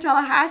 and then you're in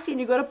Tallahassee and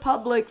you go to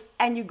Publix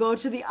and you go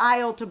to the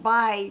aisle to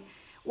buy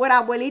what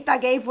Abuelita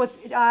gave was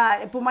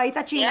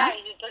Pumadita China. Yeah,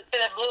 you look to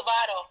the blue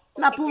bottle.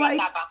 La with the green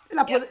Pumadita,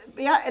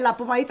 tapa. La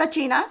Pumadita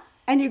China,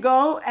 and you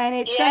go and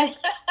it Yeah. says,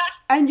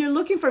 and you're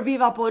looking for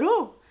Viva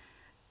Peru,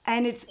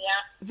 and it's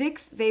Yeah.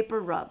 Vicks Vapor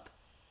Rub.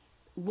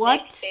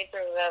 What? Vicks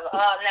Vapor Rub. Oh,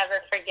 I'll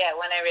never forget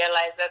when I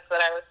realized that's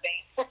what I was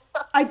saying.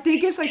 I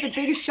think it's like the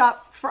biggest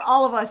shock for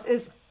all of us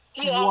is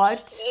Yeah,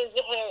 what?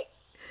 it hurt.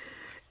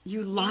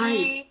 You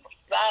lied.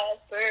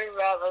 Vapor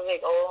Rub. I was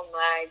like, oh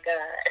my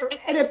God.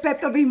 And the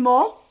Pepto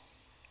Bismol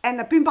and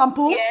the Pim Pam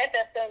Pum. Yeah,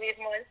 that's the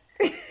one.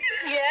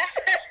 Yeah.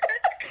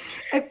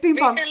 And Pim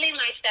Pam. Recently,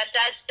 my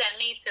stepdad sent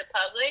me to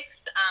Publix.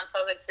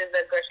 Publix is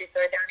a grocery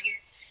store down here.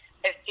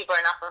 If people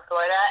are not from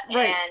Florida.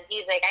 Right. And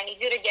he's like, I need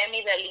you to get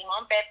me the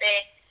limon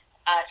pepe,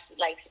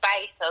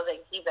 spice. I was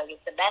like, he's like,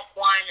 it's the best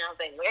one. And I was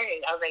like, where?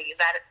 I was like, is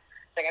that?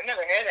 Like, I've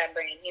never heard of that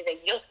brand. He's like,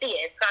 you'll see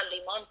it. It's called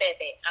limon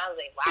pepe. I was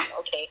like,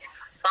 wow, okay.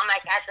 So I'm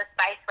like at the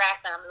spice rack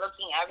and I'm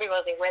looking everywhere.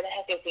 I was like, where the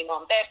heck is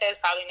limon pepe?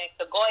 It's probably next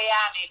to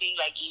Goya, maybe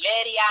like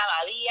Iberia,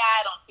 Maria.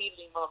 I don't see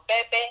limon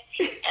pepe.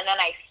 And then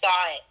I saw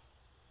it.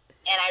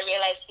 And I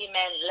realized he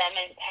meant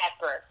lemon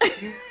pepper.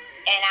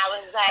 And I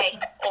was like,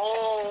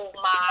 oh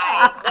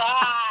my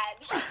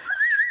God.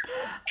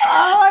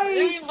 Ay,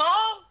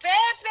 Limon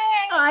pepe.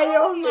 Ay,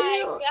 Oh Dios my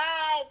mío.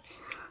 God.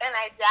 And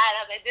I died.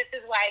 I was like, this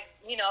is why,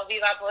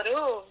 Viva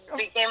Peru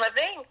became a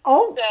thing.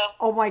 oh, So,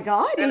 oh my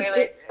God.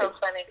 anyway, so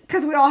funny.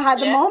 Because we all had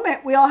the Yeah.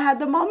 moment. We all had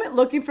the moment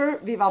looking for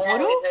Viva Yeah,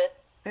 Peru.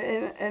 we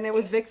did. And it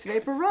was Vicks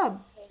Vapor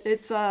Rub.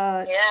 It's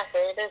Yeah,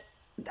 there it is.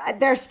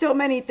 there's still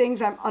many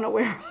things I'm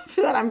unaware of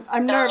that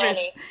I'm nervous.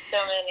 So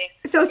many.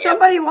 So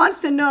somebody wants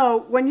to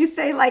know when you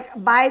say like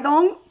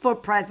Biden for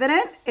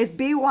president is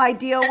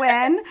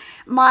BYDON.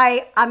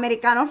 My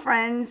Americano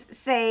friends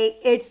say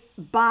it's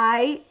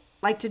by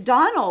like to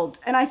Donald,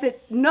 and I said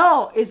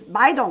no, it's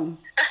Biden.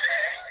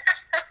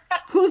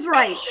 Who's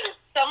right?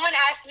 Someone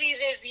asked me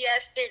this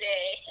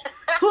yesterday.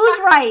 Who's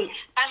right?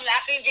 I'm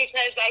laughing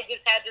because I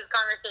just had this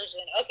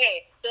conversation.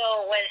 Okay,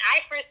 so when I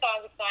first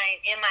saw the sign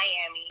in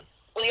Miami,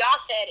 we all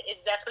said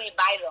it's definitely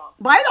Biden.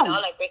 Biden.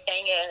 Like we're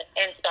saying it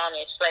in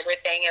Spanish, like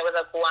we're saying it with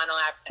a Cubano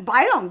accent.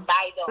 Biden.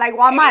 Biden. Like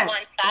Walmart.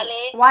 Everyone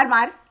sale.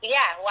 Walmart.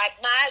 Yeah,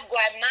 Walmart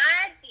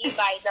y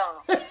Biden.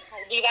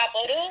 Viva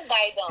Peru,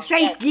 Biden.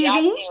 Thanksgiving. Yes,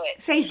 y'all knew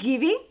it.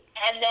 Thanksgiving.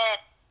 And then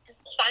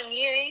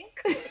Thanksgiving.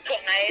 Con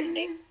la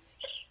S.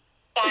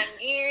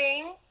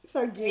 Thanksgiving.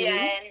 Thanksgiving.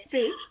 Bien.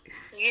 See,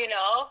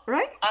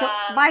 right? So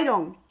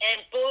Biden. And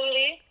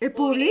Publi. And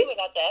Publi.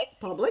 Without the X.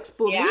 Publix.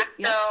 Publi. Yeah,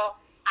 so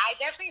I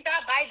definitely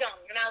thought Biden.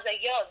 And I was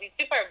like, yo, these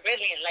people are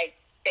brilliant. Like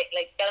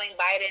spelling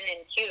Biden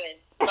and Cuban.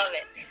 Love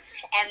it.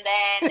 And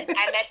then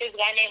I met this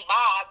guy named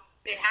Bob.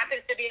 It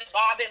happens to be a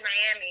Bob in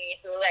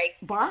Miami who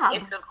Bob?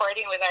 is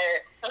supporting with our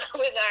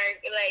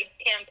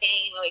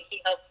campaign. Like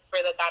he helps for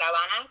the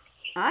caravana.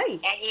 Ay.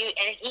 And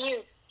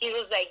he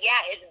was like, yeah,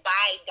 it's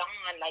by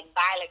Don, like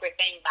we're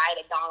saying bye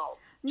to Donald.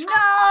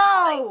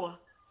 No.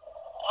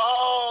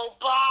 Oh,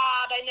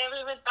 Bob, I never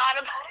even thought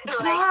about it.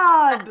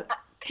 Bob.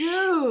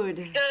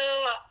 Dude. So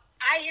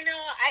I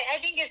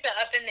think it's an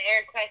up in the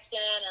air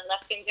question and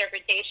left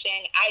interpretation.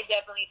 I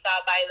definitely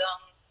thought by them,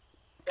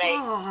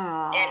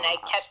 and I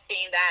kept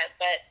seeing that,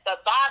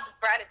 but Bob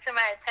brought it to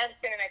my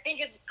attention, and I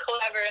think it's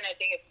clever, and I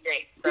think it's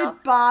great. So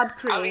Did Bob I'll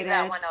create leave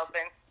that it? one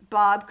open.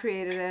 Bob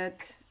created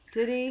it.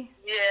 Did he?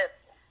 Yeah.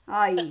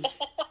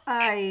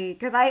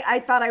 Because I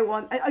thought I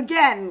won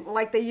again,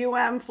 like the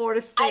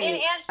Florida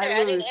State. I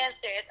didn't answer.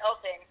 It's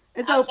open.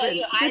 It's I'll open. tell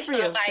you, Good I for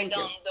you. saw Thank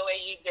you. Biden the way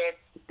you did.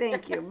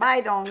 Thank you.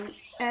 Biden.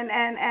 And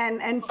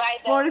Biden.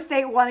 Florida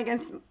State won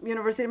against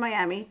University of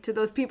Miami to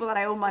those people that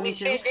I owe money We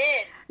to. sure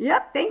did.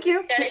 Yep, thank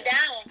you. Shut it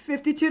down.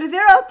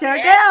 52-0. Tear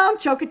it down.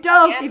 Choke it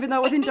dope, even though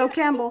it wasn't Doe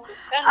Campbell.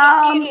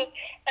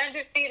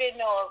 Undefeated,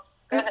 no.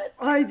 Go ahead.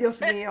 Ay, Dios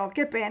mío,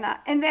 qué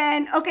pena. And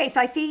then, okay, so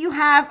I see you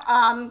have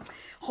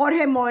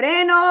Jorge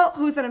Moreno,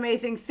 who's an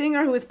amazing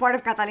singer, who is part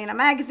of Catalina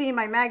Magazine,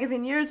 my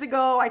magazine years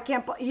ago.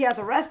 He has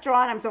a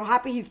restaurant. I'm so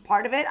happy he's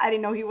part of it. I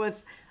didn't know he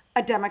was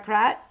a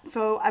Democrat.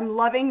 So I'm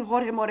loving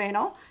Jorge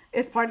Moreno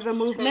is part of the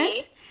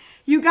movement.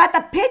 You got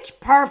the Pitch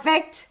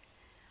Perfect,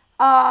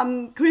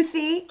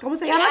 Chrissy, ¿cómo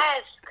se llama?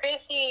 Yes,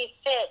 Chrissy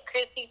Fit.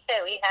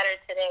 We had her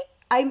today.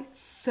 I'm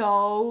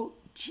so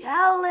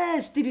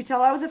jealous. Did you tell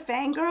her I was a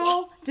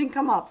fangirl? Didn't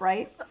come up,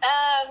 right?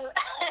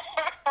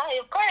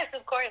 of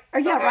course.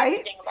 Yeah, right?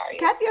 Everything about you.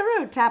 Kathy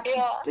Aru,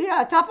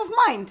 top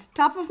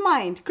of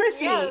mind.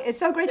 Chrissy, Yeah, it's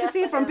so great to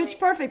see you from Pitch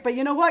definitely. Perfect, but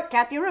you know what?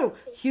 Kathy Aru,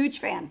 huge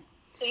fan.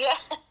 Yeah.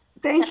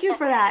 Thank you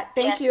for that.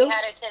 Thank yes, you. we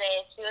had her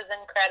today. She was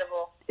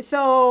incredible.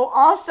 So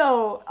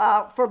also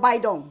for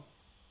Baidong.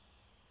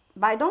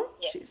 Baidong?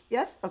 Yes.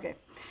 Yes? Okay.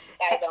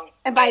 Baidong.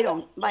 And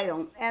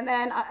Baidong. And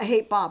then I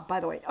hate Bob, by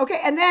the way. Okay,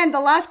 and then the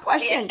last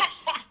question.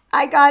 Yeah.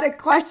 I got a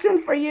question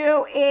for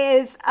you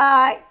is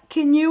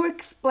can you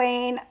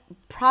explain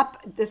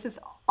this is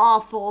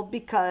awful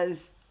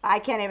because I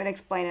can't even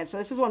explain it. So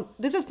this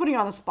is putting you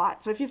on the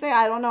spot. So if you say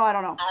I don't know, I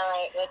don't know. All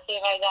right, let's see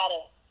if I got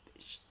it.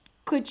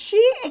 Could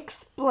she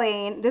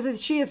explain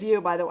she is you,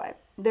 by the way.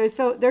 They're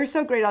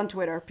so great on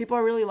Twitter. People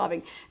are really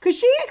loving. Could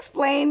she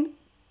explain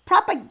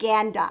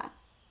propaganda?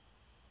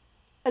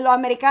 Lo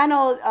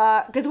americano,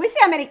 because we say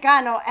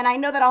americano, and I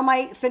know that all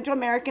my Central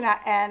American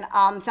and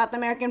South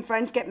American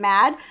friends get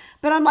mad,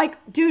 but I'm like,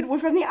 dude, we're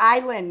from the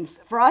islands.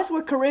 For us,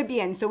 we're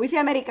Caribbean, so we say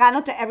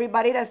americano to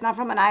everybody that's not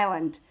from an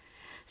island.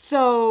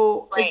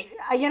 So, Right.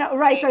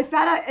 Right. So it's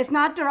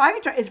not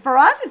derogatory. It's for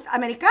us, it's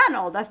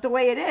americano. That's the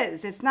way it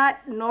is. It's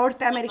not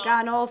North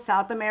Americano,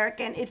 South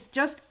American. It's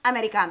just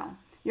americano.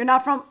 You're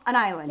not from an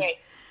island. Right.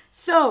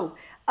 So,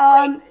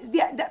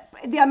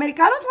 the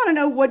Americanos want to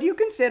know, what do you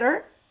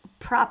consider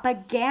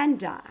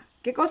propaganda?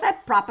 ¿Qué cosa es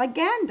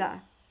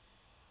propaganda?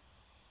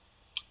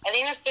 I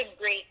think that's a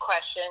great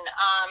question.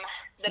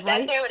 The Right.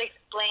 best way I would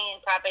explain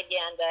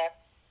propaganda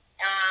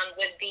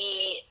would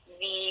be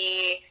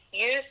the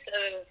use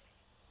of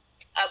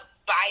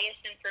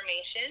biased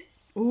information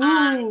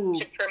Ooh.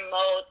 to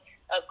promote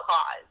a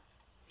cause.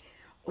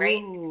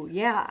 Right? Ooh,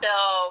 yeah.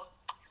 So,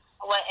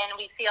 and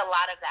we see a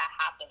lot of that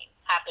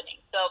happening.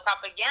 So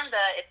propaganda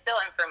is still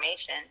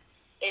information.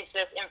 It's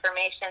just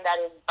information that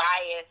is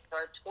biased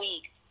or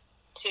tweaked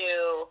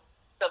to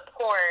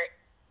support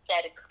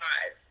said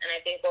cause. And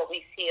I think what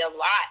we see a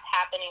lot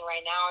happening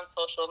right now on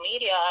social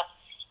media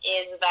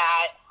is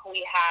that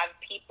we have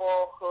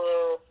people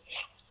who,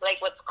 like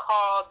what's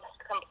called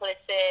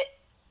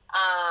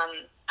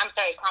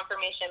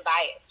confirmation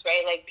bias,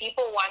 right? Like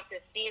people want to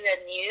see the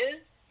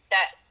news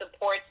that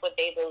supports what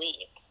they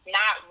believe,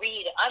 not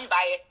read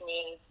unbiased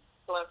news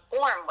to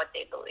inform what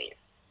they believe.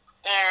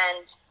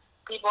 And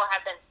people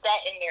have been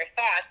set in their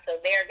thoughts, so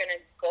they're going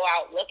to go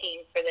out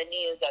looking for the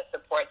news that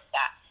supports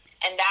that.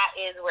 And that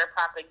is where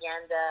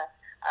propaganda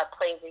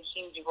plays a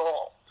huge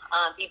role.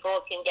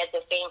 People can get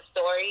the same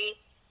story,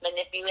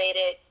 manipulate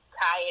it,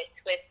 tie it,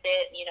 twist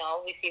it.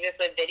 We see this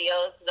with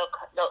videos.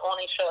 They'll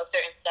only show a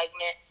certain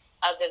segment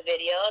of the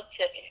video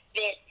to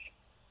fit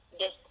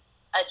this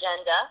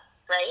agenda,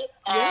 right?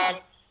 Yeah. And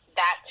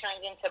that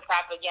turns into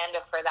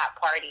propaganda for that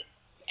party.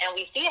 And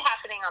we see it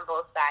happening on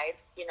both sides,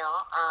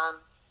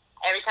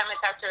 Every time I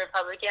talk to a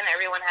Republican,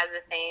 everyone has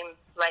the same,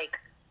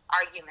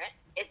 argument.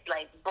 It's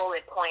like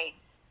bullet point.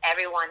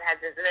 Everyone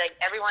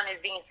is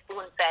being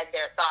spoon-fed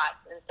their thoughts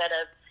instead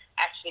of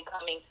actually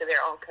coming to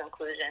their own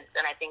conclusions.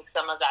 And I think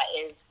some of that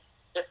is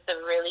just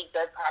the really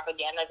good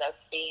propaganda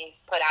that's being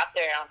put out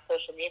there on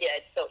social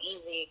media. It's so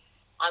easy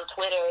on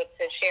Twitter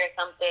to share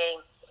something,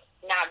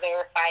 not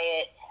verify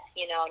it,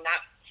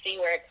 not see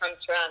where it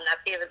comes from, not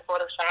see if it's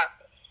Photoshop,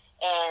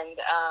 and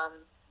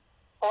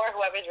or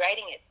whoever's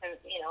writing it. And,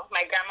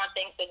 my grandma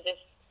thinks that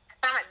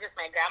not just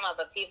my grandma,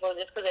 but people,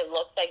 just because it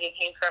looks like it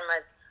came from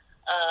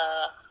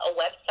a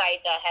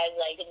website that has,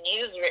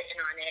 news written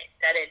on it,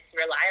 that it's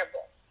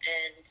reliable.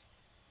 And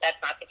that's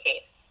not the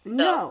case.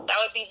 No. So that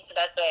would be the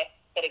best way I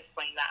could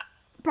explain that.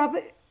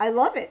 Probably, I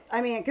love it.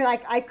 I mean, cause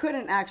I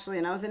couldn't actually,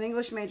 and I was an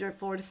English major at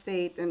Florida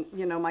State, and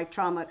my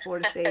trauma at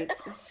Florida State.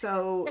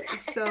 So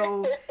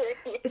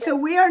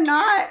we are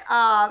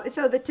not.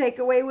 So the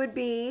takeaway would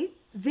be,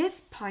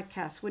 this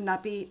podcast would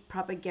not be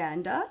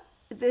propaganda.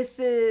 This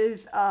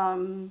is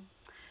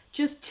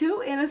just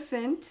two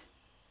innocent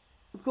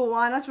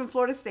Guanas from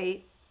Florida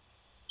State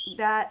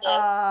that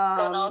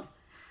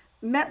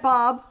met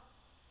Bob.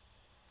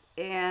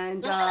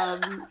 And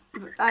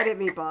I didn't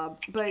meet Bob,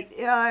 but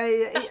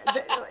Baidong.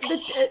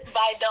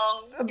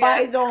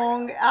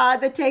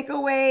 The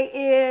takeaway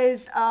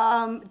is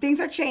things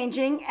are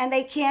changing, and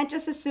they can't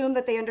just assume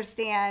that they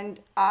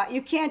understand.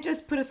 You can't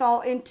just put us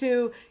all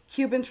into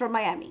Cubans from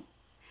Miami,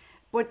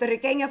 Puerto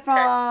Rican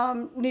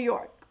from New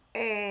York,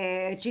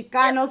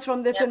 Chicanos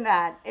from this and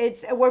that.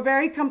 We're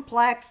very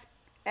complex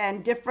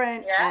and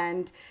different,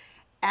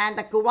 and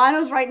the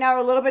Cubanos right now are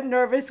a little bit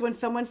nervous when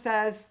someone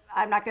says,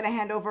 I'm not going to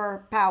hand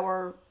over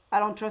power. I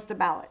don't trust the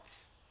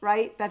ballots.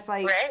 Right? That's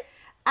like,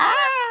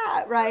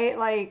 right?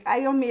 Like,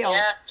 ay Dios mío.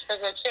 Yeah,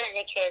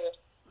 trigger.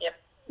 Yep.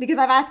 Because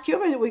I've asked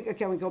Cuba,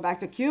 can we go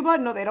back to Cuba?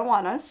 No, they don't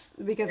want us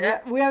because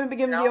we haven't been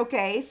given the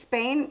okay.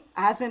 Spain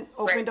hasn't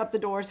opened up the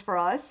doors for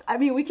us. I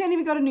mean, we can't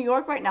even go to New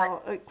York right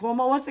now.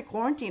 Cuomo wants to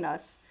quarantine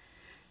us.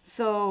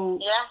 So,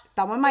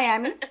 estamos in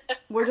Miami.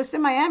 We're just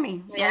in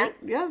Miami. Right?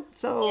 Yeah.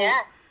 So,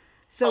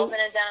 open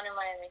it down in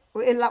Miami.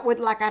 With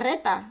La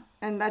Carreta,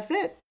 and that's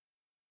it.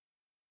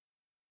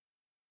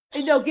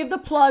 Give the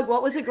plug.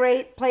 What was a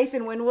great place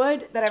in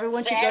Wynwood that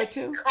everyone should go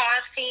to?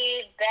 Coffee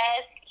coffee,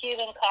 best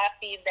Cuban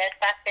coffee, best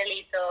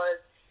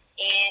pastelitos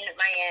in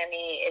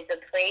Miami is a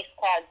place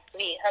called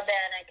Sweet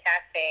Havana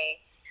Cafe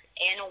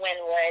in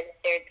Wynwood.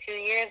 They're 2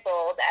 years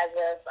old as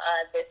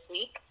of this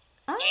week,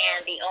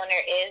 and the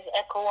owner is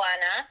a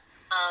Cubana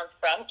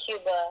from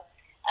Cuba,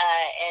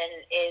 and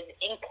is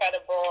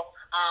incredible.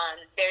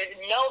 There's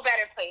no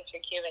better place for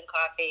Cuban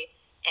coffee,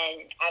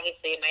 and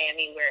obviously in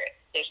Miami where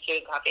there's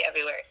Cuban coffee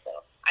everywhere,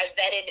 so I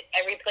vetted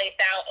every place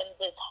out, and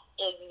this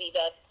is the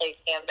best place,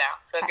 hands down.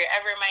 So if you're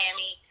ever in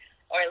Miami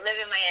or live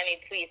in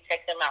Miami, please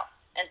check them out.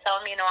 And tell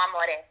them you know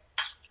Amore.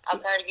 I'll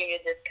try to give you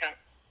a discount.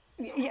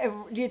 Yeah,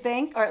 do you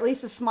think? Or at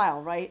least a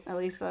smile, right? At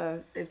least,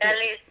 if At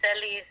least,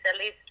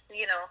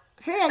 you know.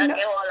 Hey, I know.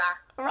 Okay,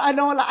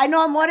 hola. I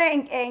know Amore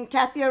and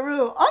Kathy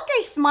Aru.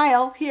 Okay,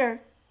 smile.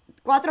 Here.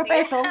 4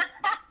 pesos.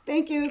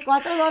 Thank you.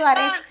 $4.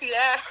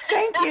 Yeah.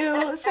 Thank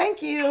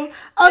you.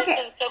 Okay.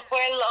 Listen,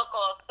 support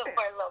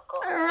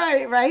local.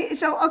 Right.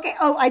 So, okay.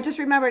 Oh, I just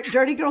remembered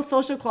Dirty Girl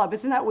Social Club.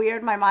 Isn't that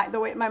weird? My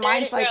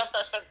mind's like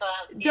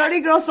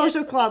Dirty Girl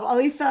Social Club.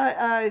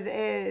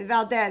 Alisa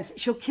Valdez.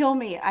 She'll kill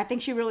me. I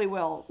think she really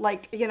will.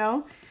 Like, you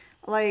know,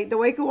 like the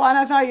way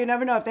Cubanas are, you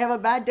never know. If they have a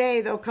bad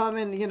day, they'll come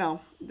and, you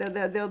know,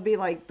 they'll be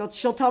like,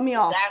 she'll tell me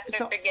off. Ask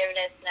for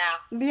forgiveness now.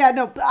 Yeah,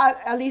 no,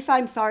 Alisa,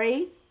 I'm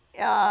sorry.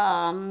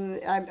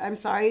 I'm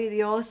sorry,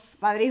 Dios,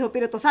 Padre, Hijo,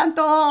 Espíritu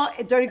Santo,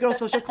 Dirty Girl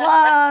Social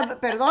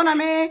Club,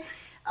 perdóname.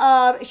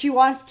 She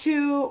wants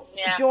to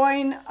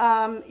join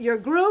your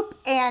group,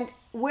 and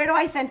where do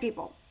I send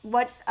people?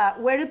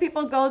 Where do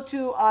people go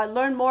to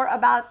learn more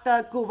about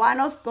the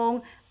Cubanos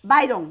con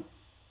Baidon?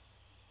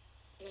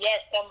 Yes,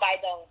 con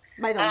Baidon.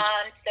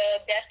 So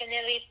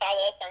definitely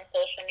follow us on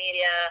social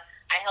media.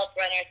 I help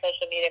run our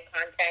social media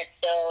content,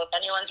 so if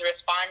anyone's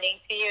responding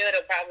to you,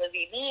 it'll probably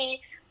be me,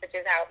 which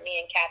is how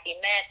me and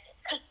Kathy met.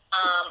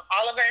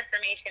 All of our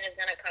information is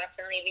going to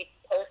constantly be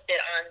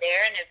posted on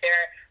there, and if there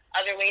are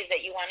other ways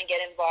that you want to get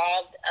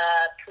involved,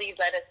 please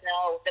let us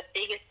know. The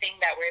biggest thing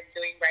that we're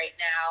doing right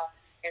now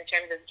in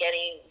terms of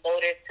getting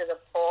voters to the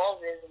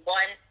polls is,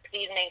 one,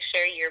 please make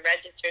sure you're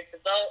registered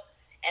to vote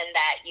and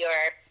that your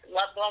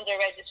loved ones are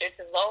registered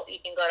to vote.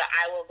 You can go to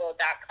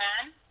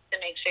iwillvote.com to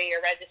make sure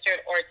you're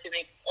registered or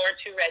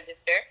to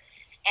register.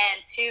 And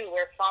two,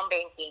 we're phone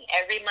banking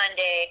every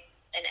Monday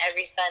and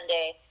every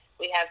Sunday.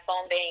 We have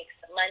phone banks.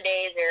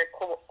 Mondays are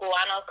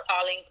Cubanos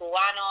calling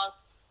Cubanos.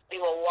 We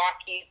will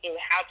walk you through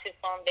how to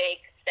phone bank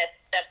step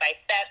by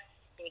step.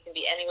 You can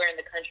be anywhere in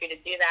the country to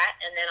do that.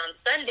 And then on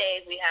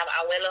Sundays, we have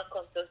Abuelos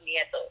con sus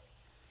nietos.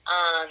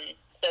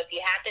 So if you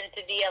happen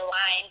to be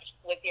aligned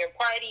with your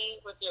party,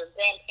 with your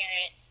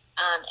grandparent,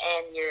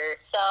 and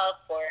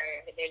yourself, or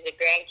there's a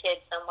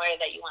grandkid somewhere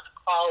that you want to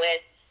call with,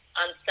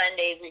 on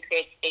Sundays we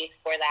create space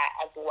for that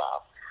as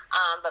well.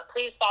 But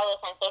please follow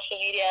us on social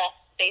media,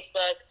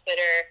 Facebook,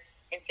 Twitter,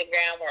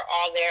 Instagram. We're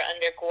all there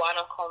under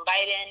Cubano con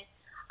Biden.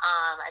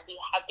 I'd be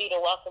happy to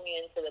welcome you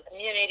into the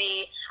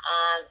community.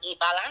 Y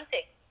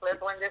pa'lante.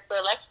 Let's win this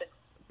election.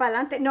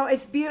 Pa'lante. No,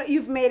 it's beautiful.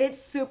 You've made it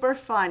super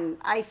fun.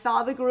 I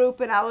saw the group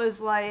and I was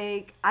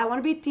like, I want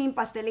to be Team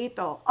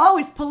Pastelito. Oh,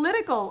 it's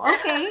political.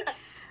 Okay.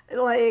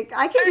 Like,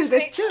 I can do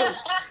this too.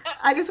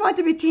 I just want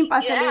to be Team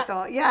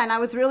Pastelito. Yeah, and I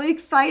was really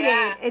excited.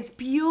 Yeah. It's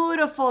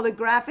beautiful. The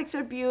graphics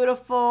are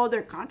beautiful.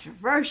 They're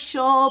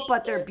controversial,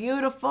 but they're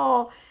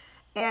beautiful.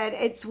 And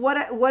it's what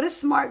a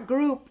smart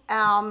group.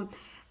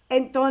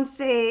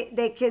 Entonces,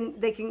 they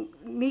can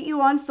meet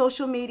you on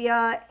social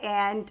media,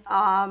 and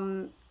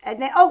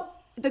then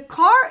the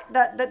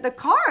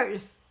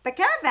cars, the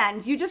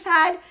caravans you just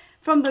had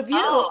from The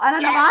View, Ana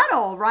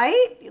Navarro,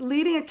 right?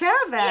 Leading a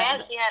caravan.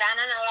 Yes, we had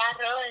Ana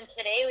Navarro, and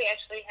today we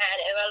actually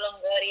had Eva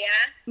Longoria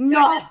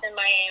join us in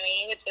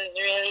Miami, which was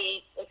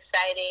really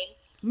exciting.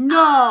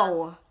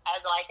 No.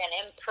 As like an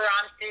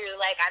impromptu,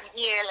 like, I'm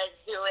here, let's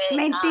do it.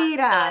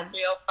 Mentira.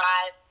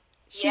 305.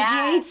 She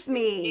hates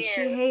me. Here.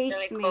 She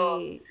hates really me.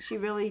 Cool. She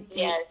really.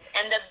 Yes,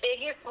 and the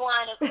biggest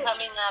one is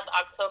coming up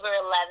October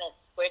 11th.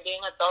 We're doing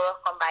a Todos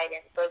con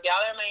Biden. So if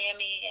y'all are in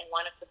Miami and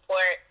want to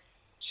support,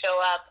 show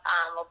up.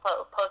 We'll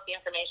post the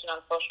information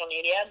on social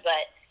media,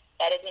 but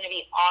that is going to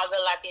be all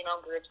the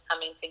Latino groups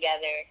coming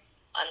together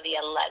on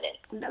the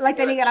 11th. Like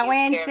the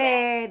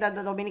Nicaragüense, the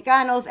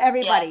Dominicanos,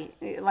 everybody.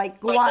 Yes. Like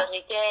Puerto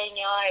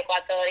Riqueños,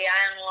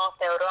 Ecuatorianos,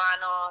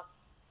 Peruanos,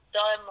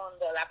 todo el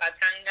mundo. La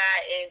pachanga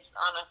is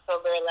on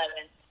October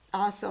 11th.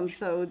 Awesome.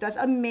 So that's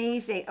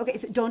amazing. Okay,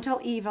 so don't tell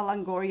Eva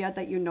Longoria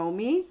that you know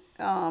me.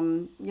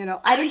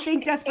 I didn't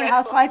think Desperate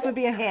Housewives would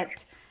be a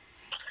hit.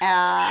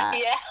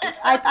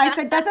 I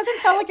said that doesn't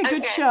sound like a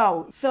good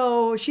show.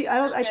 So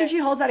I think she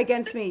holds that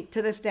against me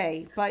to this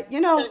day. But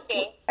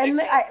and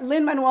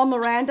Lin-Manuel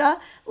Miranda,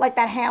 like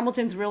that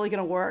Hamilton's really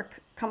gonna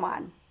work. Come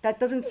on, that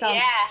doesn't sound.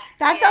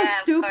 That sounds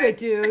stupid,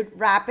 dude.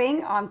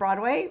 Rapping on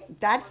Broadway,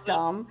 that's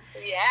dumb.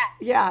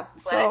 Yeah.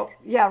 So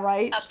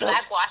right.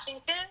 Black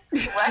Washington.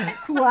 What?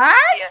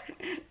 What?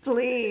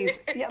 Please.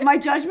 Yeah, my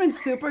judgment's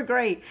super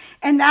great,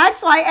 and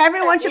that's why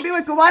everyone should be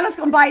with Cubanos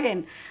con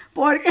Biden.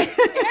 Porque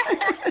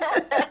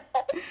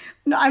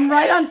no, I'm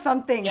right on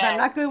some things. Yes. I'm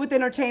not good with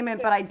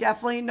entertainment, but I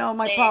definitely know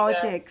my There you go.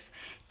 politics.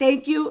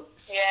 Thank you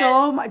Yes.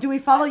 so much. Do we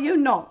follow you?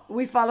 No.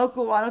 We follow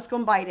Cubanos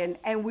con Biden,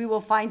 and we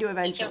will find you You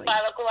eventually. can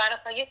follow Cubano.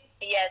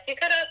 Yes, you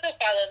could also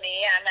follow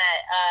me. I'm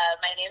at,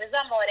 my name is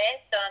Amore,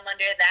 so I'm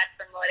under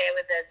That's Amore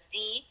with a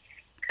D,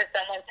 because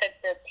someone took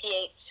the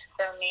TH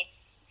from me.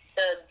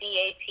 So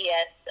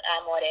DATS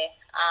Amore.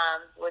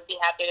 Would be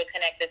happy to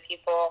connect with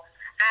people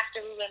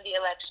after we win the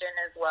election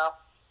as well.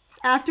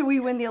 After we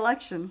win the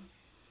election.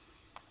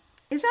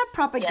 Is that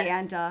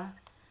propaganda?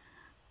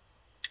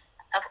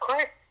 Of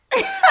course.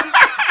 But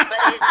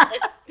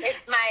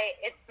it's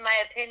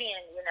my opinion,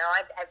 you know.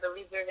 I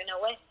believe we're gonna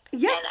win.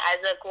 Yes. And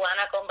as a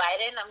Cubana con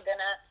Biden, I'm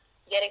gonna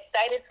get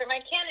excited for my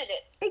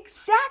candidate.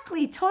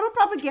 Exactly. Total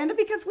propaganda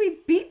because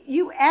we beat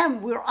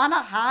UM. We're on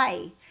a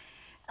high.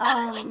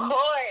 Of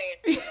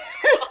course.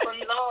 Oh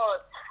no.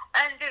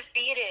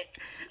 Undefeated.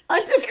 3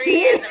 years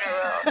Undefeated. in a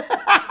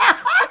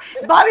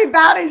row. Bobby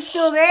Bowden's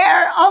still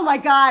there. Oh my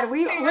God,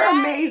 we're Right.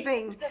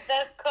 amazing. The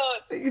best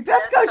coach.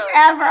 Best coach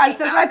ever. I'm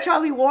so glad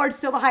Charlie Ward's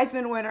still the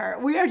Heisman winner.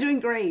 We are doing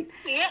great.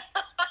 Yeah.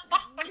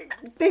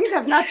 Things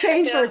have not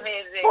changed for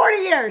Amazing. 40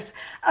 years.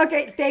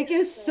 Okay, thank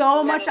you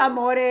so much,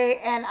 Amore,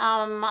 and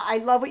I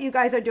love what you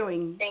guys are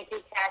doing. Thank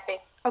you, Kathy.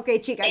 Okay,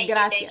 chica, Thank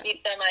gracias. you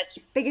so much.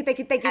 Thank you. Have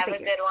a Thank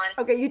you. good one.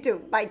 Okay, you too.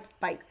 Bye.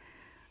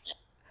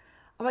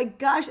 Oh my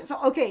gosh.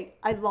 So, okay,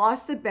 I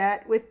lost a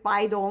bet with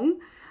Baidong,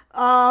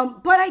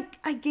 but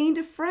I gained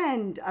a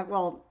friend.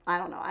 Well, I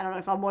don't know. I don't know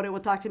if Amore will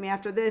talk to me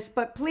after this,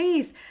 but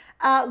please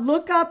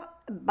look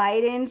up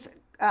Biden's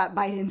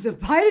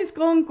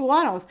con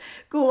Cubanos.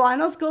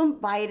 Cubanos con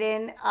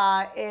Biden.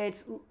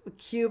 It's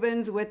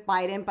Cubans with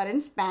Biden, but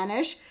in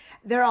Spanish.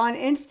 They're on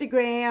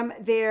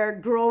Instagram. They're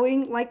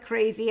growing like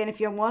crazy. And if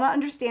you want to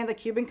understand the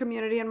Cuban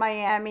community in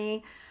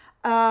Miami,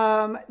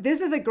 this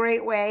is a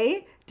great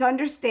way to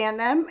understand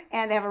them.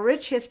 And they have a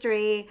rich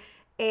history.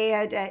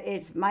 And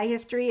it's my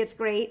history. It's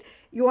great.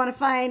 You want to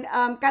find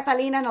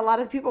Catalina and a lot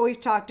of the people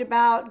we've talked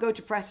about, go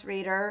to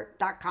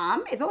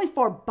pressreader.com. It's only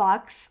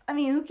 $4. I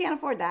mean, who can't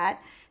afford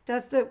that?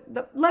 That's the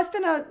less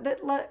than a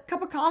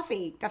cup of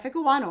coffee, Café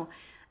Cubano.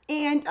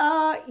 And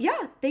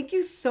yeah, thank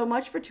you so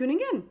much for tuning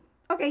in.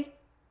 Okay,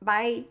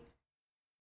 bye.